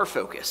putting our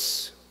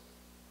focus?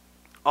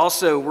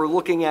 Also, we're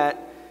looking at,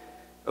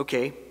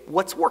 okay,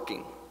 what's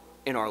working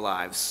in our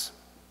lives?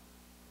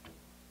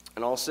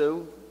 And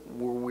also,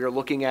 we're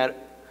looking at,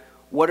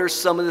 what are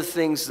some of the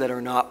things that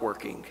are not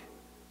working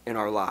in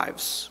our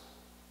lives?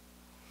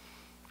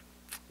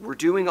 We're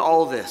doing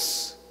all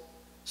this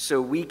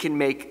so we can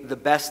make the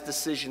best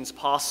decisions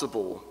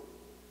possible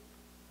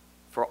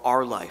for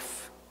our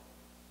life.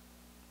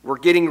 We're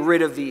getting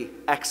rid of the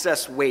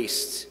excess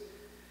waste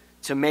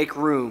to make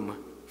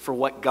room for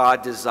what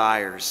God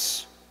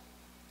desires.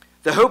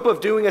 The hope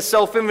of doing a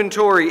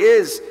self-inventory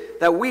is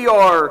that we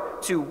are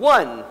to,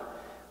 1,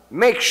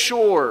 make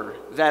sure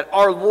that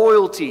our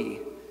loyalty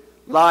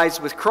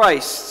lies with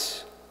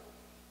Christ,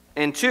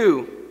 and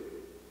 2,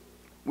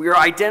 we are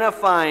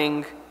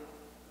identifying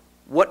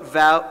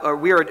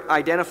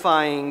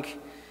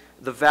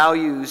the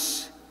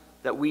values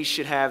that we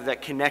should have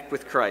that connect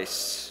with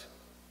Christ.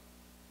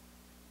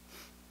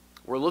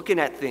 We're looking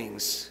at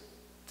things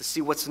to see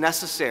what's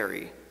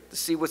necessary, to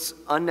see what's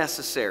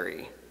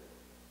unnecessary.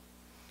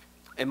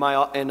 In my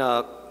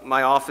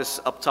office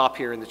up top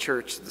here in the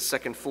church, the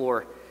second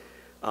floor,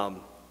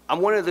 I'm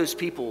one of those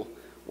people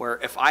where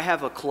if I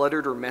have a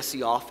cluttered or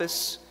messy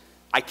office,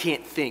 I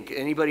can't think.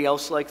 Anybody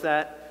else like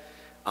that?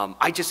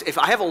 If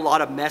I have a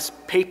lot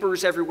of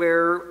papers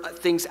everywhere,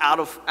 things out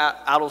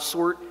of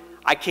sort,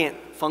 I can't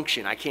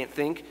function. I can't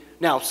think.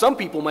 Now, some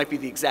people might be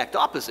the exact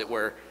opposite,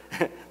 where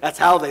that's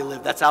how they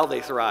live, that's how they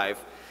thrive.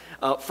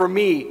 For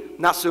me,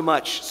 not so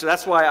much. So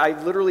that's why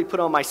I literally put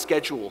on my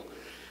schedule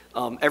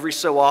every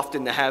so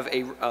often to have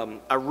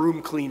a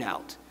room clean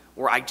out,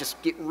 where I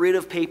just get rid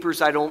of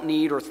papers I don't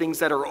need or things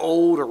that are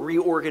old or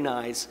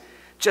reorganize,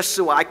 just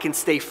so I can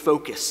stay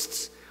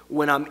focused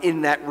when I'm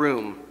in that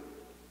room.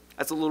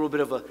 That's a little bit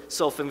of a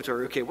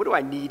self-inventory. Okay, what do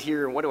I need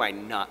here and what do I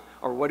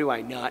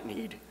not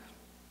need?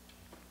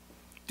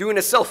 Doing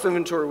a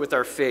self-inventory with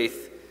our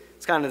faith,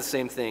 it's kind of the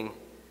same thing.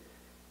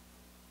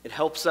 It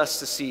helps us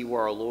to see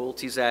where our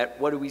loyalty's at.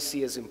 What do we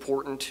see as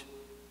important?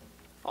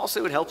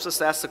 Also, it helps us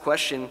to ask the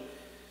question,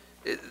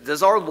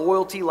 does our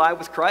loyalty lie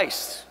with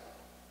Christ?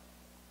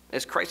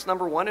 Is Christ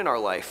number one in our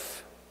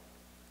life?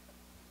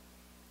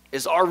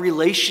 Is our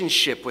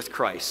relationship with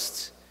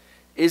Christ,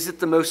 is it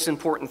the most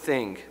important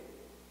thing?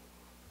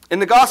 In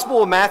the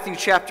Gospel of Matthew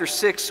chapter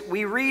 6,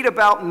 we read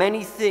about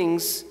many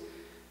things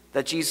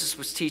that Jesus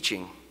was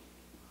teaching.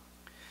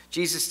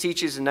 Jesus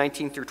teaches in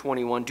 19 through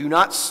 21, "Do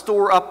not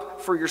store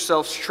up for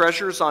yourselves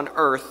treasures on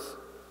earth,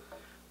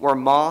 where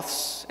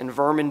moths and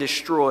vermin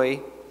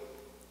destroy,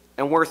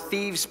 and where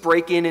thieves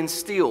break in and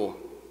steal.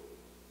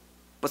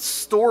 But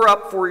store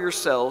up for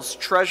yourselves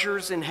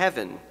treasures in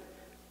heaven,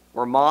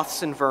 where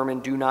moths and vermin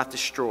do not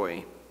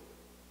destroy,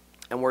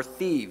 and where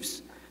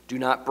thieves do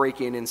not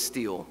break in and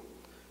steal.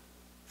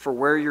 For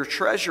where your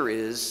treasure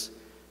is,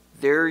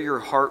 there your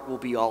heart will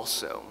be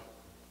also."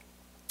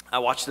 I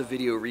watched the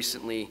video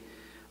recently,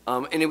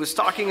 and it was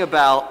talking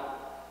about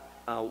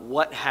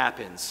what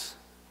happens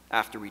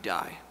after we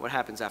die, what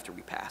happens after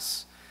we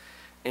pass.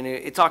 And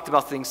it talked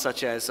about things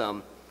such as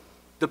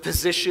the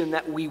position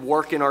that we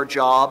work in our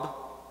job,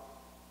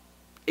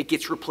 it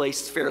gets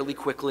replaced fairly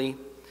quickly.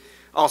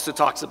 Also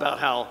talks about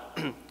how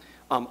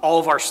all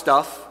of our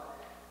stuff,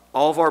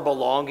 all of our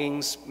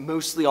belongings,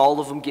 mostly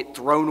all of them get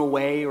thrown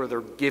away, or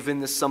they're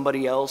given to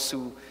somebody else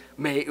who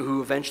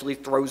eventually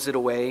throws it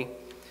away.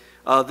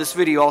 This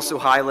video also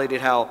highlighted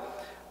how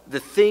the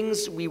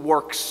things we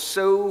work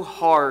so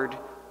hard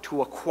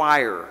to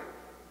acquire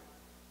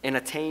and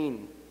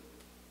attain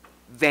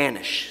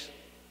vanish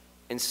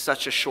in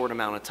such a short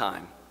amount of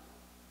time.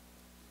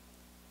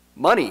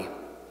 Money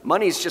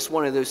is just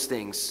one of those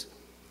things.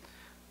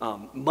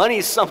 Money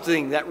is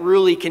something that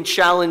really can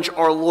challenge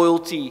our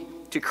loyalty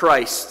to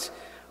Christ.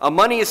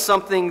 Money is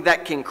something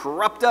that can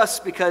corrupt us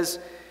because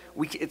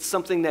it's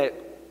something that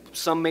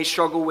some may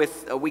struggle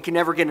with. We can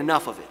never get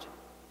enough of it.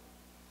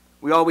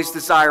 We always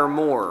desire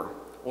more,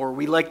 or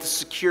we like the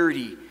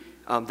security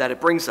that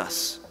it brings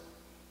us.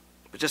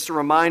 But just a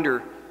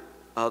reminder,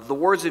 the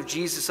words of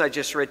Jesus I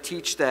just read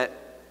teach that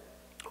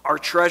our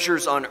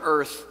treasures on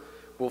earth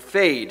will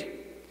fade.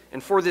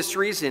 And for this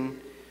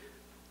reason,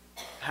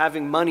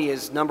 having money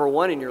as number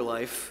one in your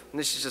life, and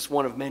this is just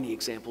one of many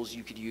examples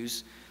you could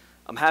use,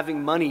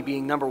 having money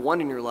being number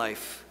one in your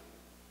life,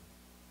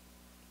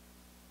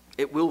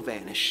 it will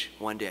vanish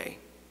one day.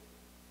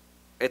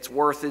 Its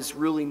worth is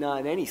really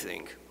not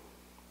anything.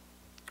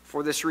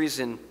 For this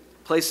reason,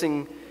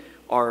 placing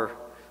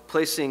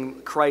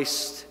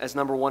Christ as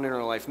number one in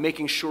our life,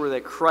 making sure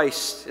that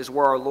Christ is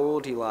where our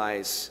loyalty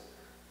lies,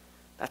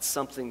 that's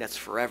something that's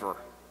forever,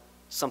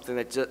 something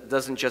that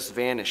doesn't just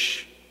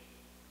vanish.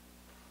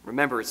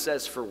 Remember, it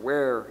says, "For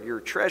where your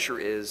treasure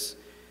is,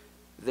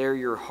 there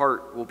your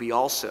heart will be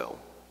also."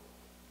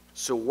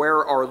 So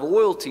where our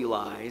loyalty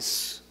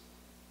lies,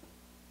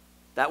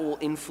 that will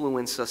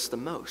influence us the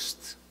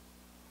most.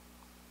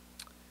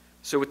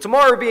 So with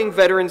tomorrow being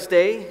Veterans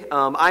Day,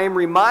 I am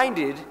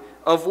reminded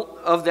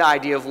of the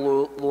idea of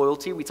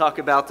loyalty. We talk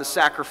about the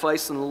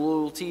sacrifice and the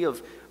loyalty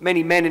of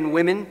many men and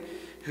women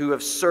who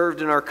have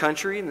served in our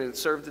country and have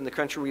served in the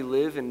country we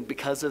live, and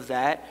because of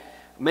that,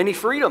 many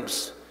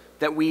freedoms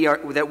that we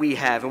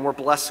have and we're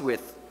blessed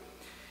with.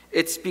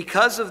 It's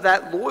because of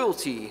that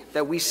loyalty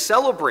that we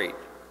celebrate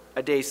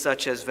a day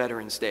such as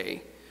Veterans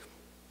Day.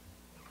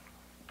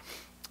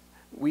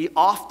 We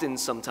live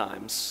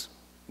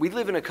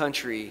in a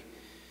country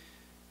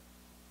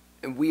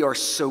and we are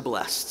so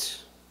blessed.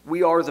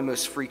 We are the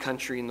most free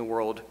country in the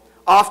world.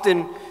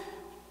 Often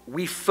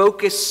we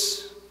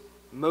focus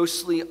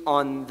mostly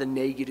on the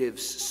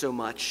negatives so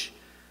much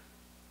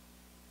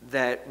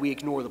that we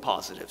ignore the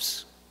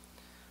positives.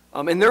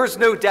 And there is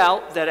no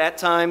doubt that at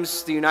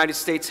times the United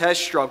States has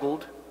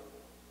struggled,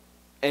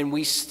 and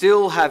we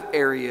still have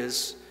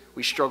areas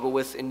we struggle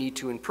with and need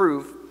to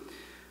improve.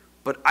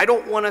 But I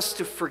don't want us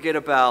to forget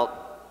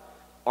about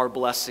our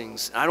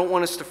blessings. I don't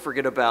want us to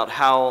forget about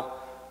how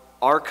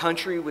our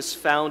country was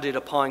founded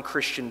upon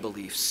Christian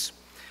beliefs.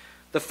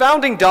 The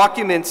founding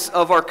documents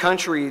of our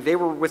country, they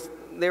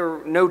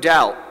were no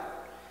doubt,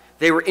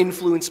 they were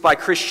influenced by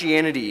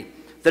Christianity.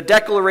 The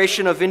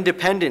Declaration of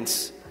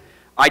Independence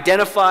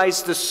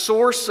identifies the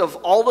source of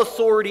all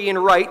authority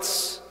and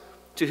rights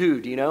to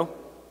who, do you know?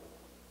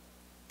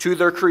 To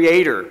their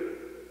Creator.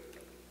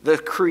 The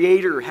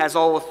Creator has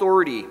all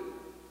authority.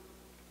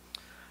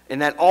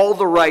 And that all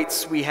the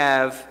rights we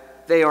have,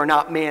 they are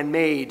not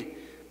man-made,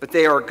 but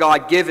they are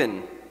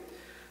God-given.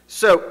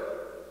 So,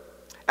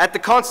 at the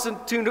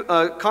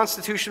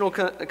Constitutional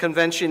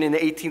Convention in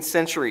the 18th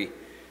century,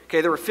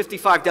 there were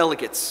 55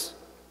 delegates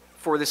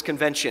for this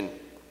convention.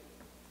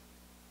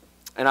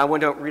 And I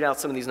want to read out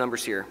some of these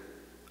numbers here.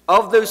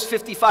 Of those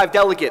 55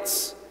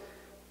 delegates,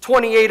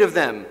 28 of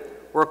them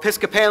were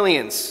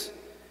Episcopalians.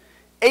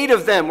 8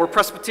 of them were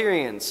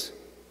Presbyterians.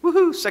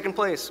 Woohoo, second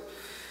place.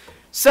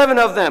 7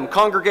 of them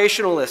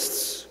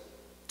Congregationalists.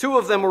 2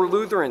 of them were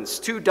Lutherans,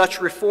 2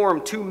 Dutch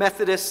Reformed, 2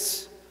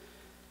 Methodists,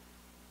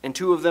 and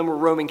 2 of them were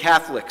Roman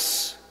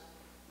Catholics.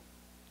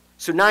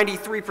 So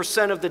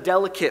 93% of the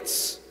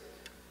delegates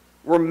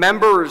were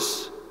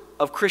members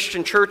of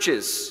Christian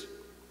churches.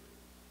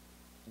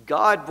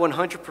 God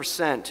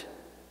 100%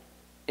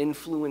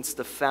 influenced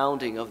the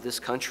founding of this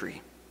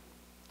country.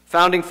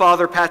 Founding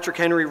Father Patrick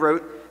Henry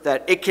wrote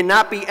that it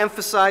cannot be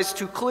emphasized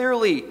too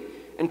clearly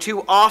and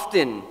too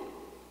often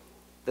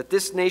that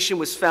this nation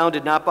was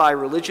founded not by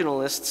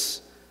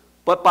religionists,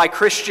 but by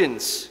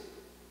Christians,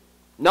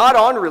 not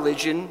on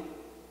religion,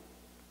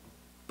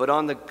 but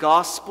on the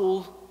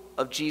gospel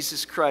of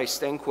Jesus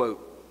Christ, end quote.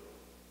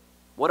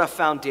 What a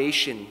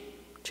foundation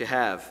to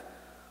have.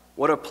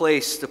 What a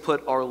place to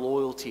put our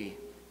loyalty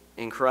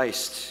in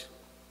Christ.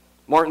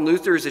 Martin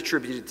Luther is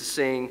attributed to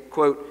saying,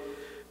 quote,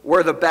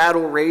 "Where the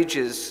battle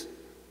rages,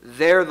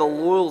 There the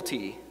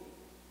loyalty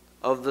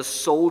of the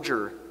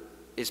soldier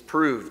is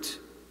proved.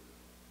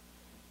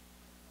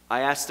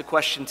 I ask the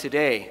question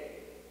today,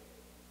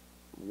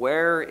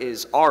 where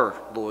is our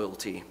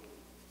loyalty?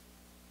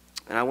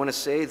 And I want to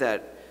say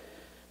that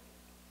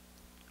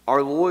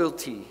our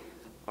loyalty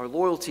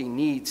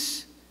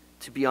needs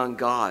to be on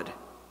God.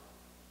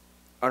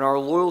 And our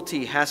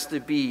loyalty has to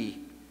be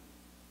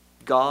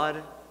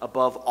God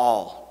above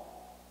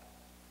all.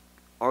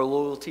 Our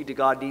loyalty to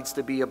God needs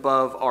to be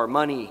above our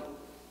money,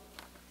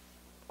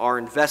 our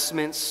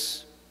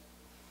investments,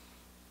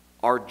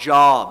 our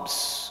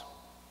jobs,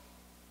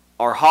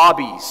 our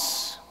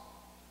hobbies,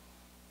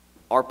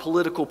 our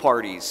political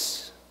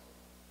parties,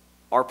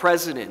 our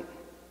president.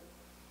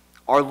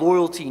 Our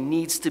loyalty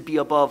needs to be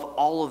above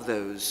all of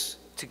those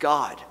to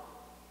God.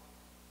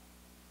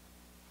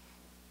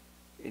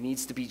 It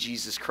needs to be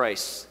Jesus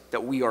Christ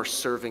that we are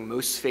serving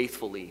most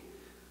faithfully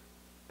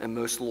and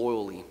most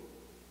loyally.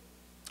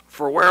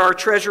 For where our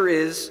treasure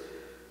is,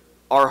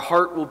 our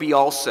heart will be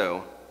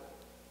also,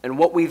 and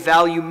what we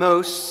value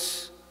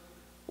most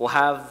will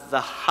have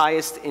the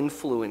highest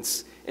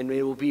influence, and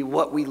it will be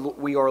what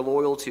we are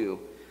loyal to.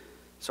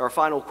 So our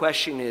final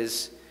question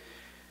is,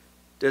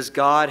 does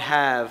God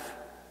have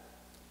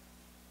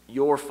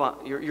your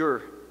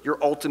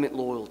ultimate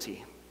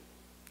loyalty?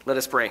 Let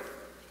us pray.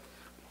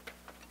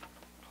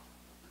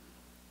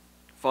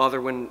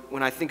 Father,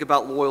 when I think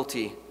about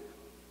loyalty,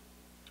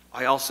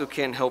 I also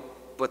can't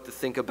help but to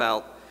think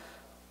about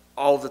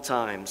all the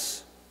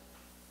times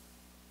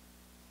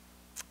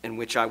in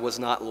which I was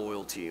not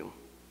loyal to you.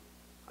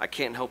 I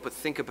can't help but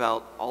think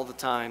about all the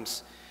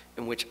times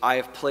in which I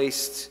have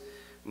placed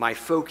my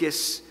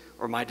focus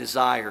or my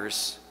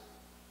desires,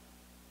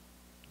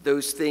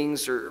 those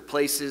things or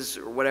places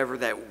or whatever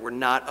that were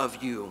not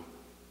of you,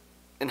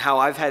 and how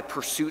I've had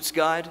pursuits,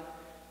 God,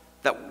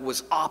 that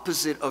was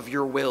opposite of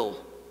your will.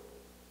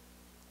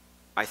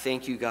 I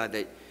thank you, God,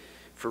 that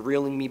for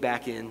reeling me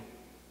back in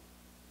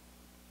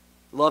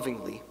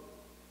lovingly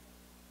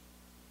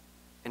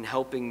and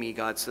helping me,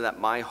 God, so that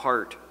my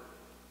heart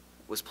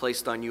was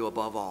placed on you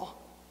above all.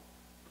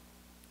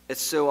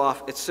 It's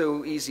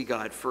so easy,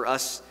 God, for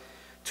us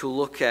to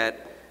look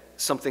at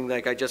something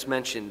like I just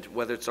mentioned,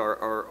 whether it's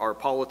our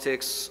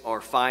politics,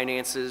 our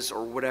finances,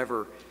 or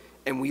whatever,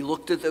 and we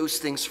looked at those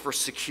things for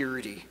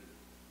security.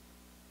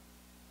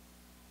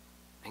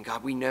 And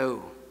God, we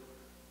know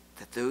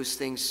that those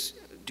things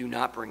do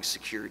not bring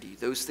security.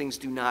 Those things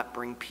do not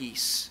bring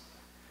peace.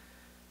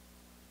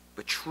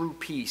 But true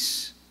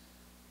peace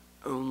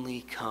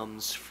only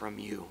comes from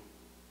you.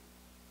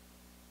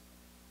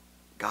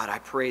 God, I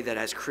pray that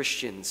as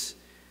Christians,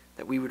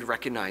 that we would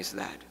recognize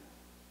that,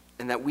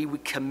 and that we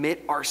would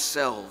commit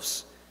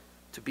ourselves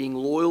to being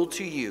loyal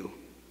to you,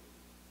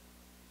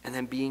 and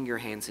then being your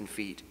hands and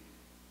feet,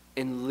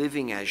 and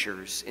living as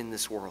yours in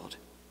this world.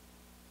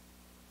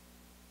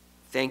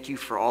 Thank you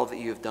for all that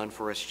you have done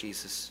for us,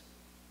 Jesus.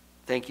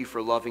 Thank you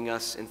for loving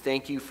us, and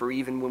thank you for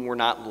even when we're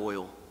not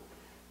loyal,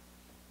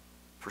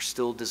 for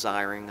still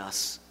desiring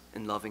us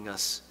and loving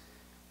us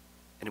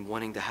and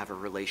wanting to have a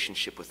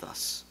relationship with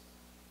us.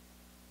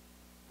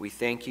 We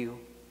thank you,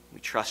 we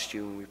trust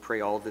you, and we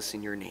pray all this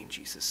in your name,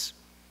 Jesus.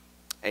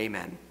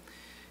 Amen.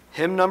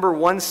 Hymn number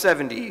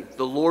 170,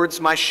 The Lord's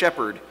My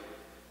Shepherd,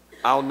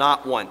 I'll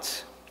Not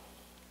Want.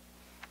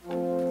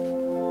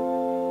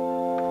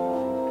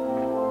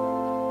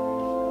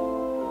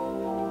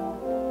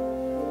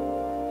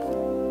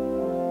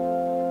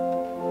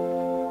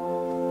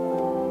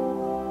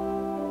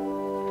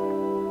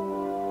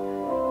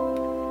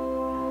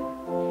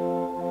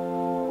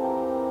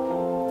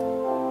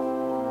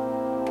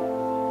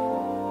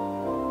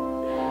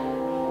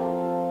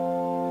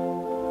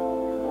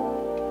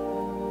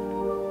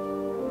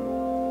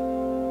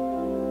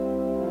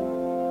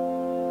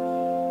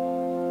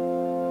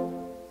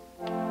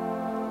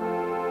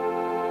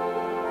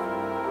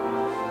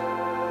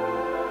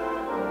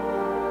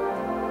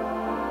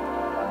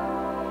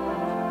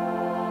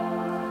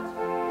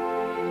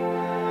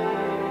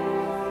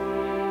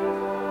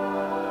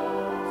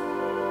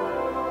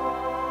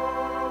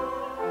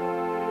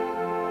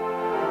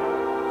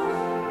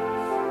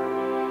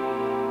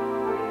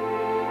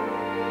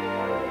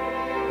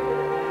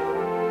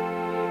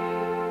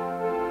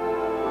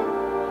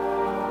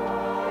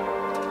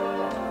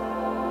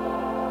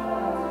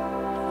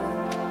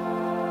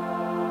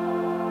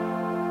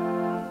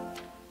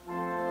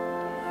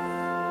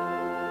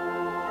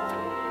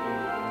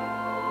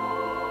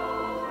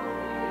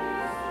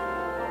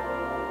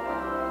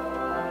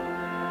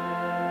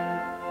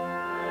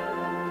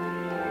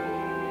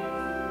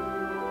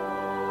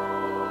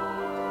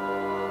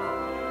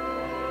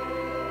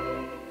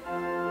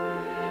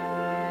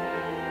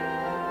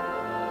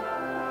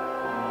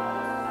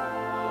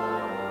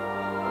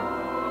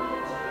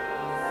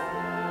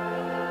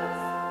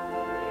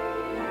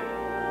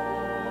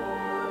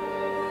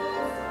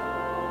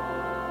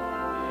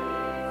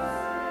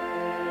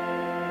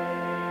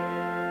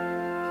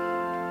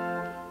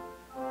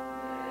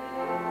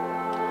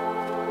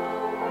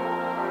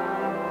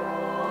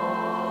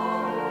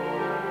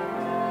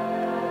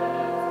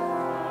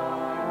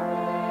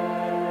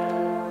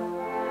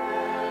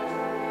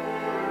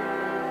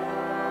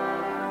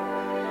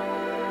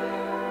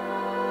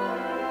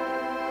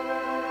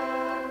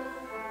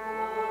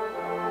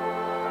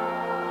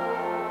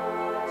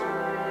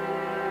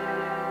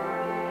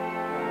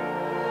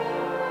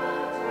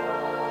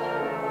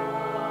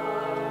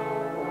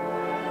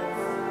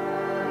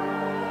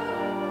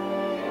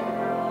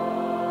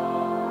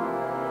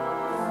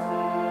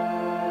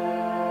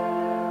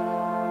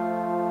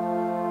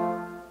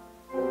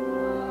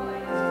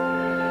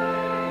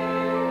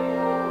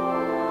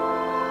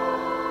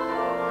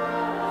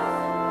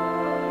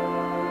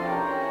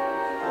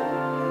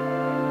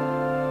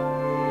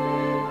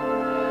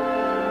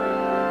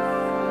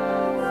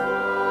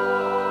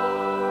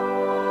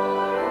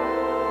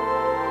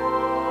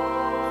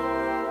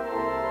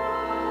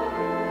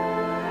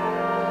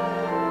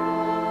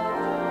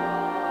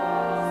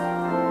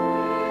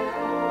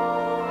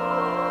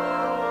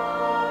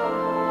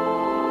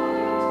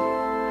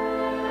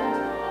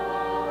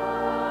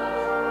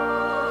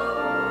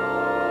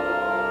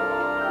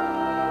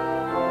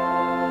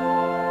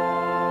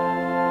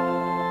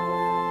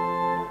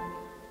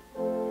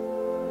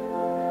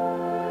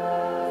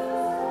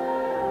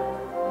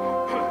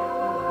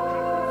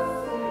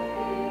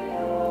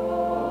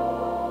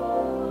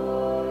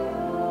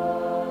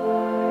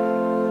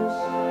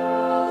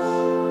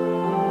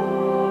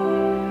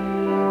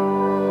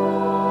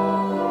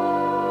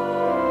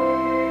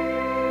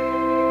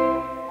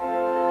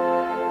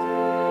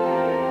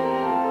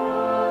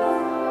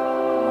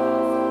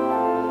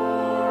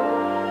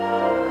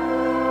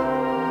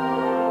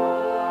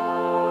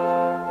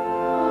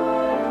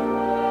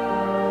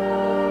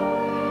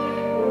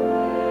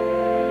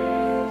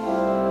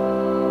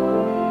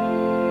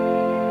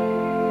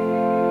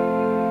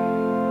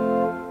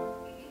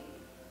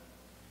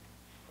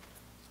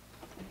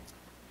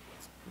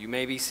 You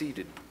may be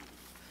seated.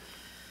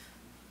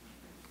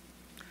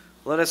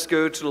 Let us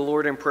go to the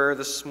Lord in prayer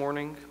this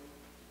morning,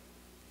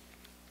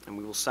 and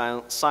we will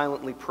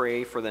silently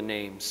pray for the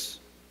names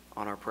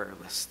on our prayer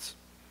list.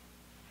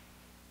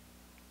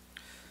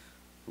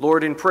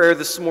 Lord, in prayer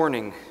this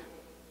morning,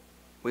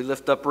 we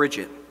lift up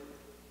Bridget,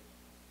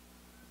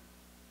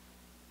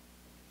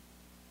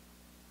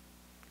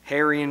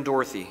 Harry and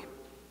Dorothy,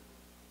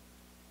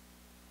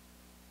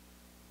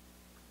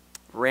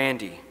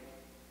 Randy,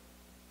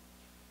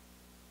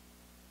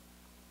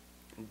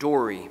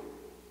 Dory,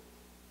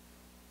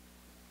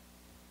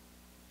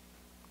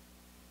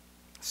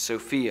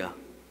 Sophia,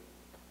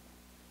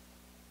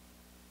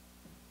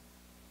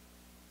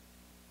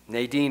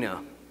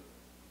 Nadina,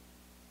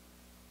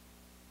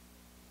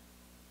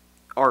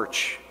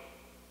 Arch,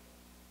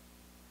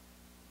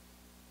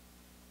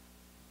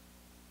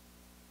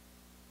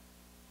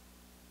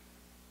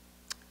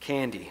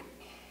 Candy,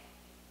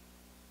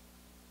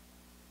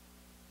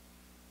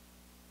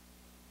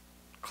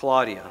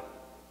 Claudia,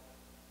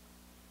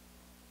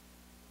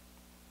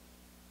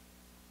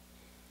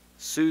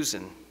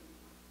 Susan,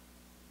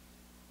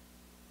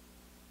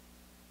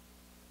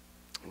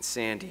 and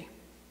Sandy,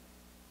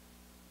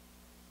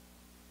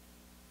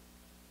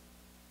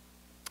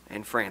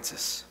 and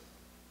Francis.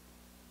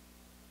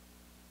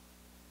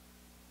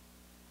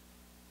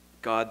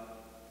 God,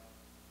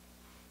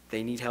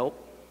 they need help.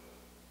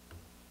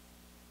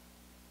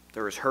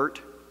 There is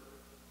hurt.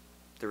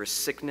 There is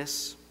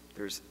sickness.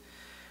 There's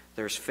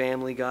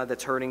family, God,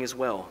 that's hurting as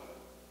well.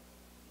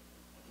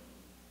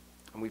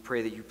 And we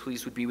pray that you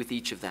please would be with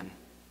each of them.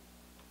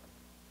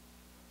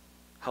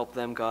 Help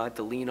them, God,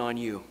 to lean on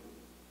you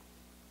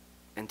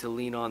and to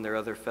lean on their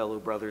other fellow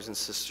brothers and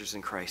sisters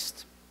in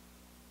Christ.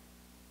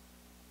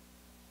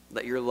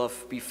 Let your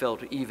love be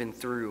felt even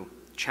through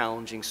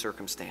challenging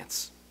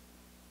circumstance.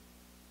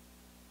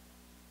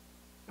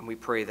 And we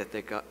pray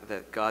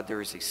that God,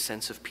 there is a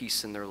sense of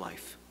peace in their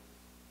life,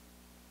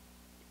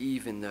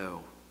 even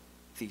though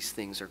these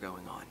things are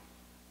going on.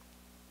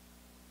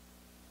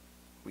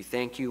 We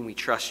thank you and we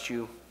trust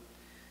you,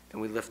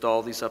 and we lift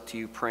all these up to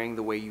you, praying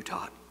the way you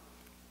taught.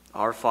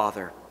 Our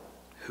Father,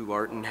 who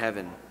art in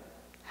heaven,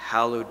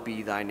 hallowed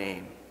be thy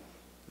name.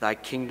 Thy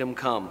kingdom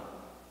come,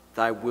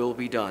 thy will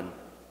be done,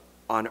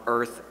 on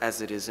earth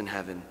as it is in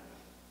heaven.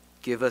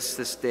 Give us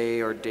this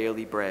day our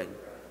daily bread,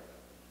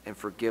 and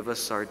forgive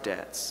us our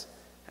debts,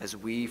 as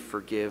we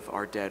forgive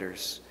our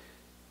debtors.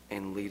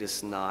 And lead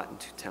us not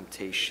into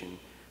temptation,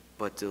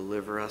 but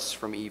deliver us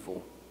from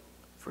evil.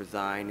 For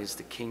thine is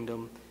the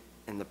kingdom,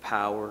 and the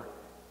power,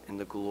 and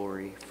the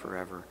glory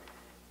forever.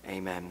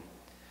 Amen.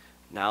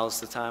 Now is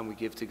the time we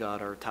give to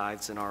God our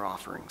tithes and our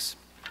offerings.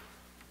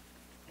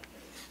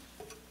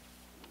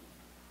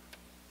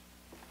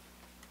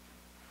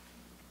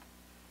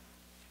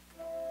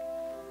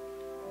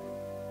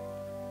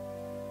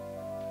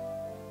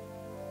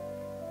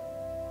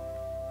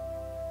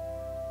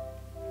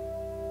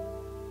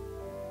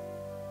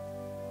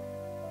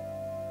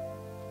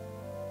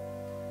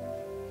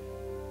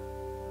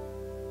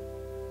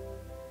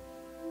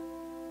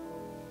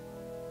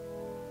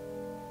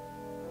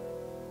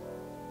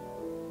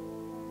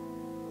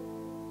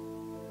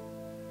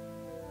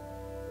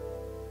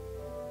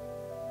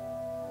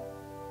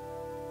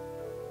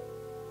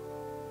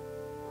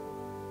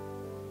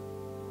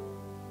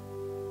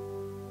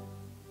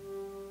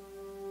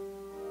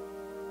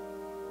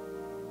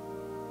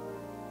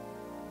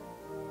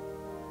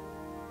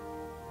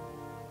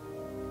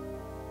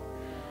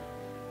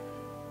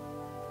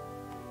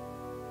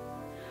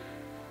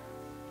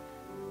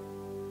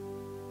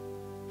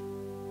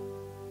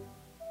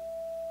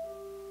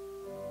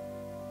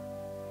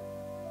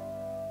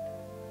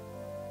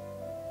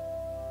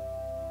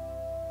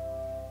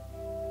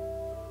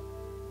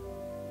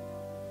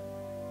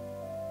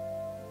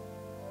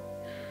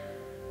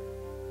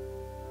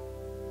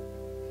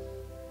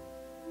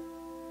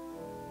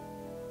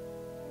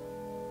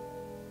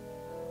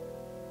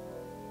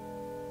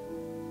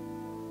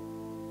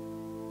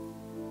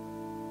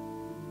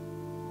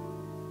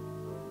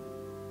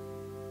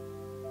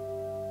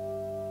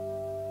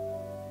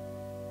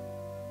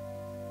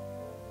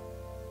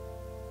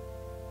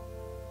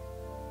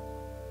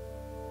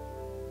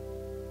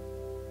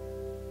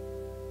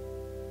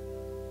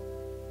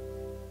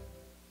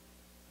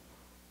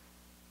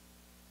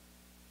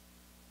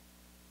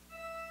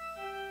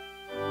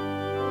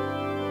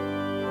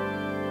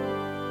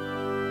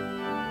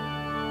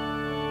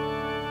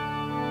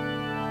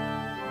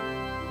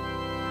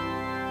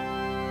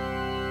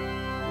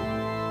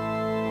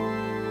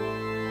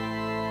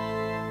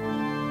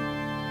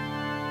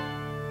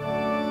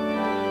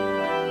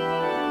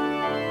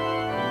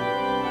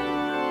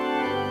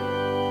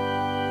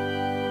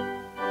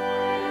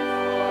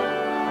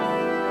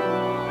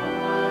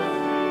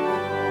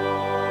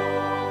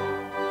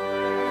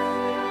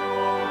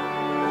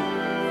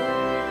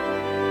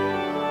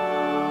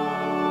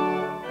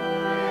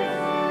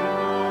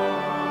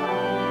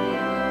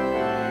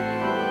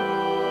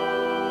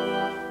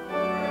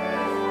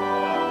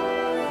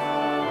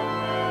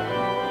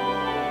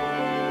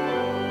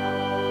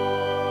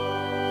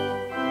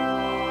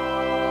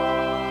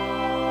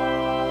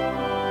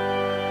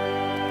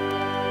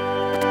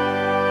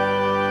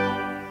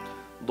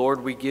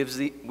 Lord, we give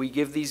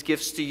these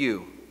gifts to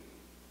you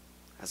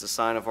as a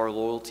sign of our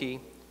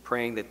loyalty,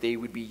 praying that they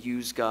would be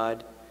used,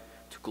 God,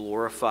 to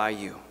glorify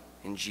you.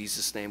 In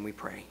Jesus' name we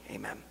pray.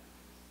 Amen.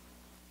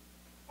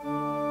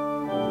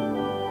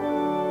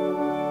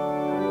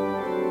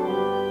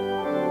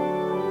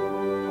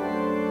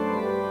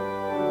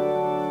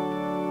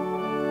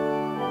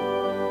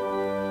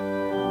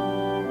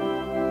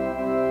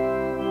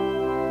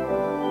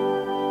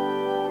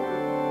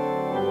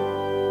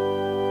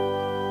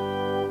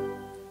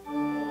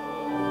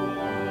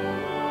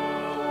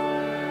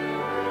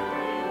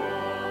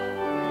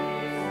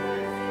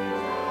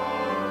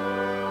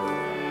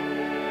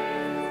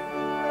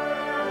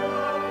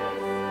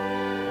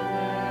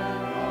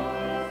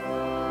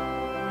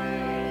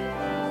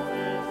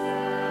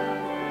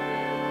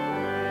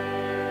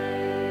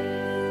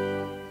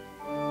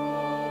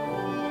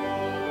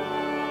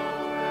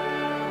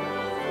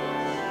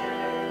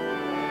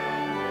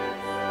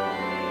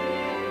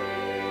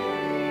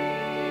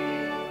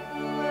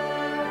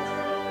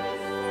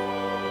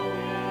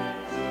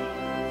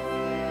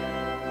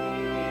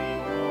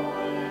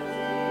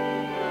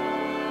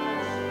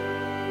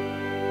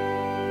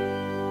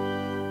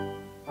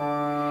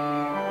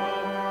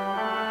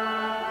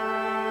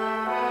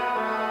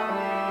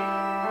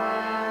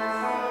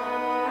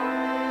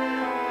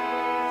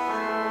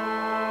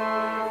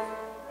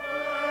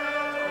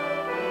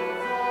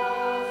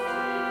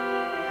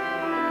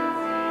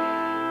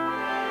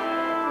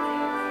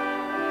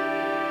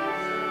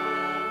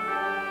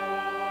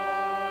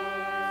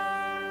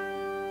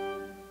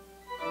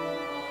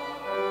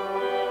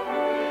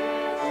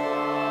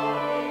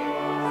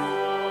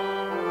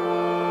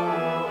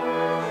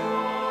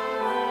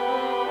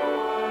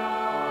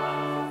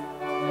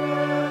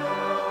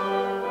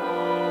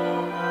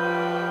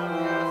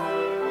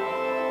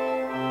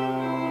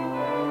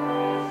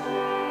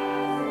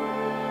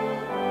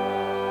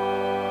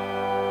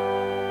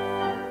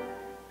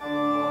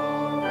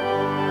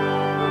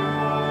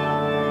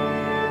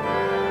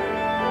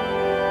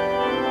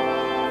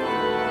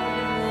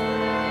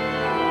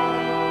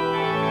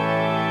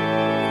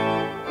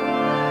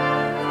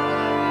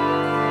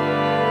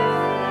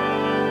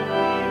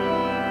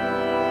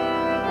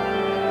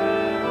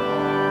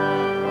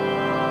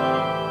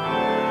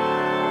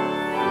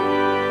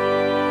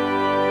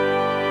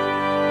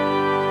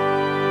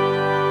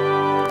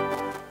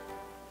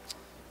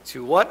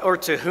 To what or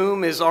to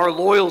whom is our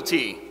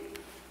loyalty?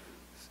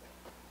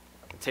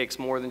 It takes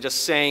more than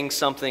just saying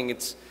something,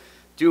 it's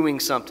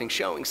doing something,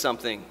 showing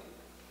something.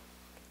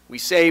 We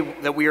say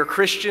that we are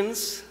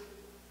Christians,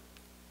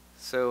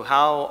 so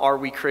how are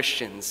we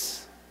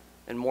Christians?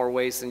 In more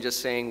ways than just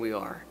saying we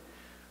are.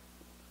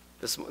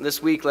 This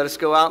week, let us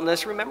go out and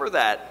let's remember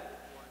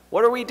that.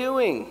 What are we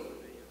doing?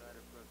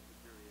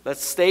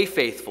 Let's stay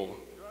faithful.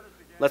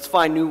 Let's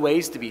find new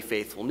ways to be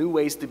faithful, new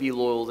ways to be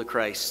loyal to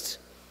Christ.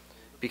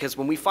 Because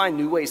when we find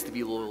new ways to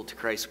be loyal to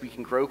Christ, we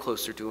can grow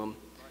closer to him.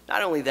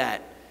 Not only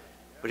that,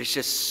 but it's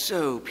just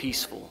so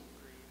peaceful.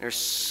 There's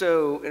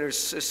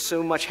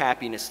so much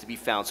happiness to be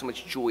found, so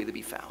much joy to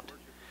be found.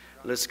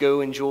 Let's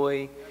go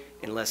enjoy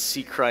and let's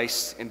seek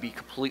Christ and be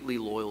completely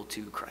loyal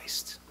to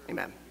Christ.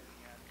 Amen.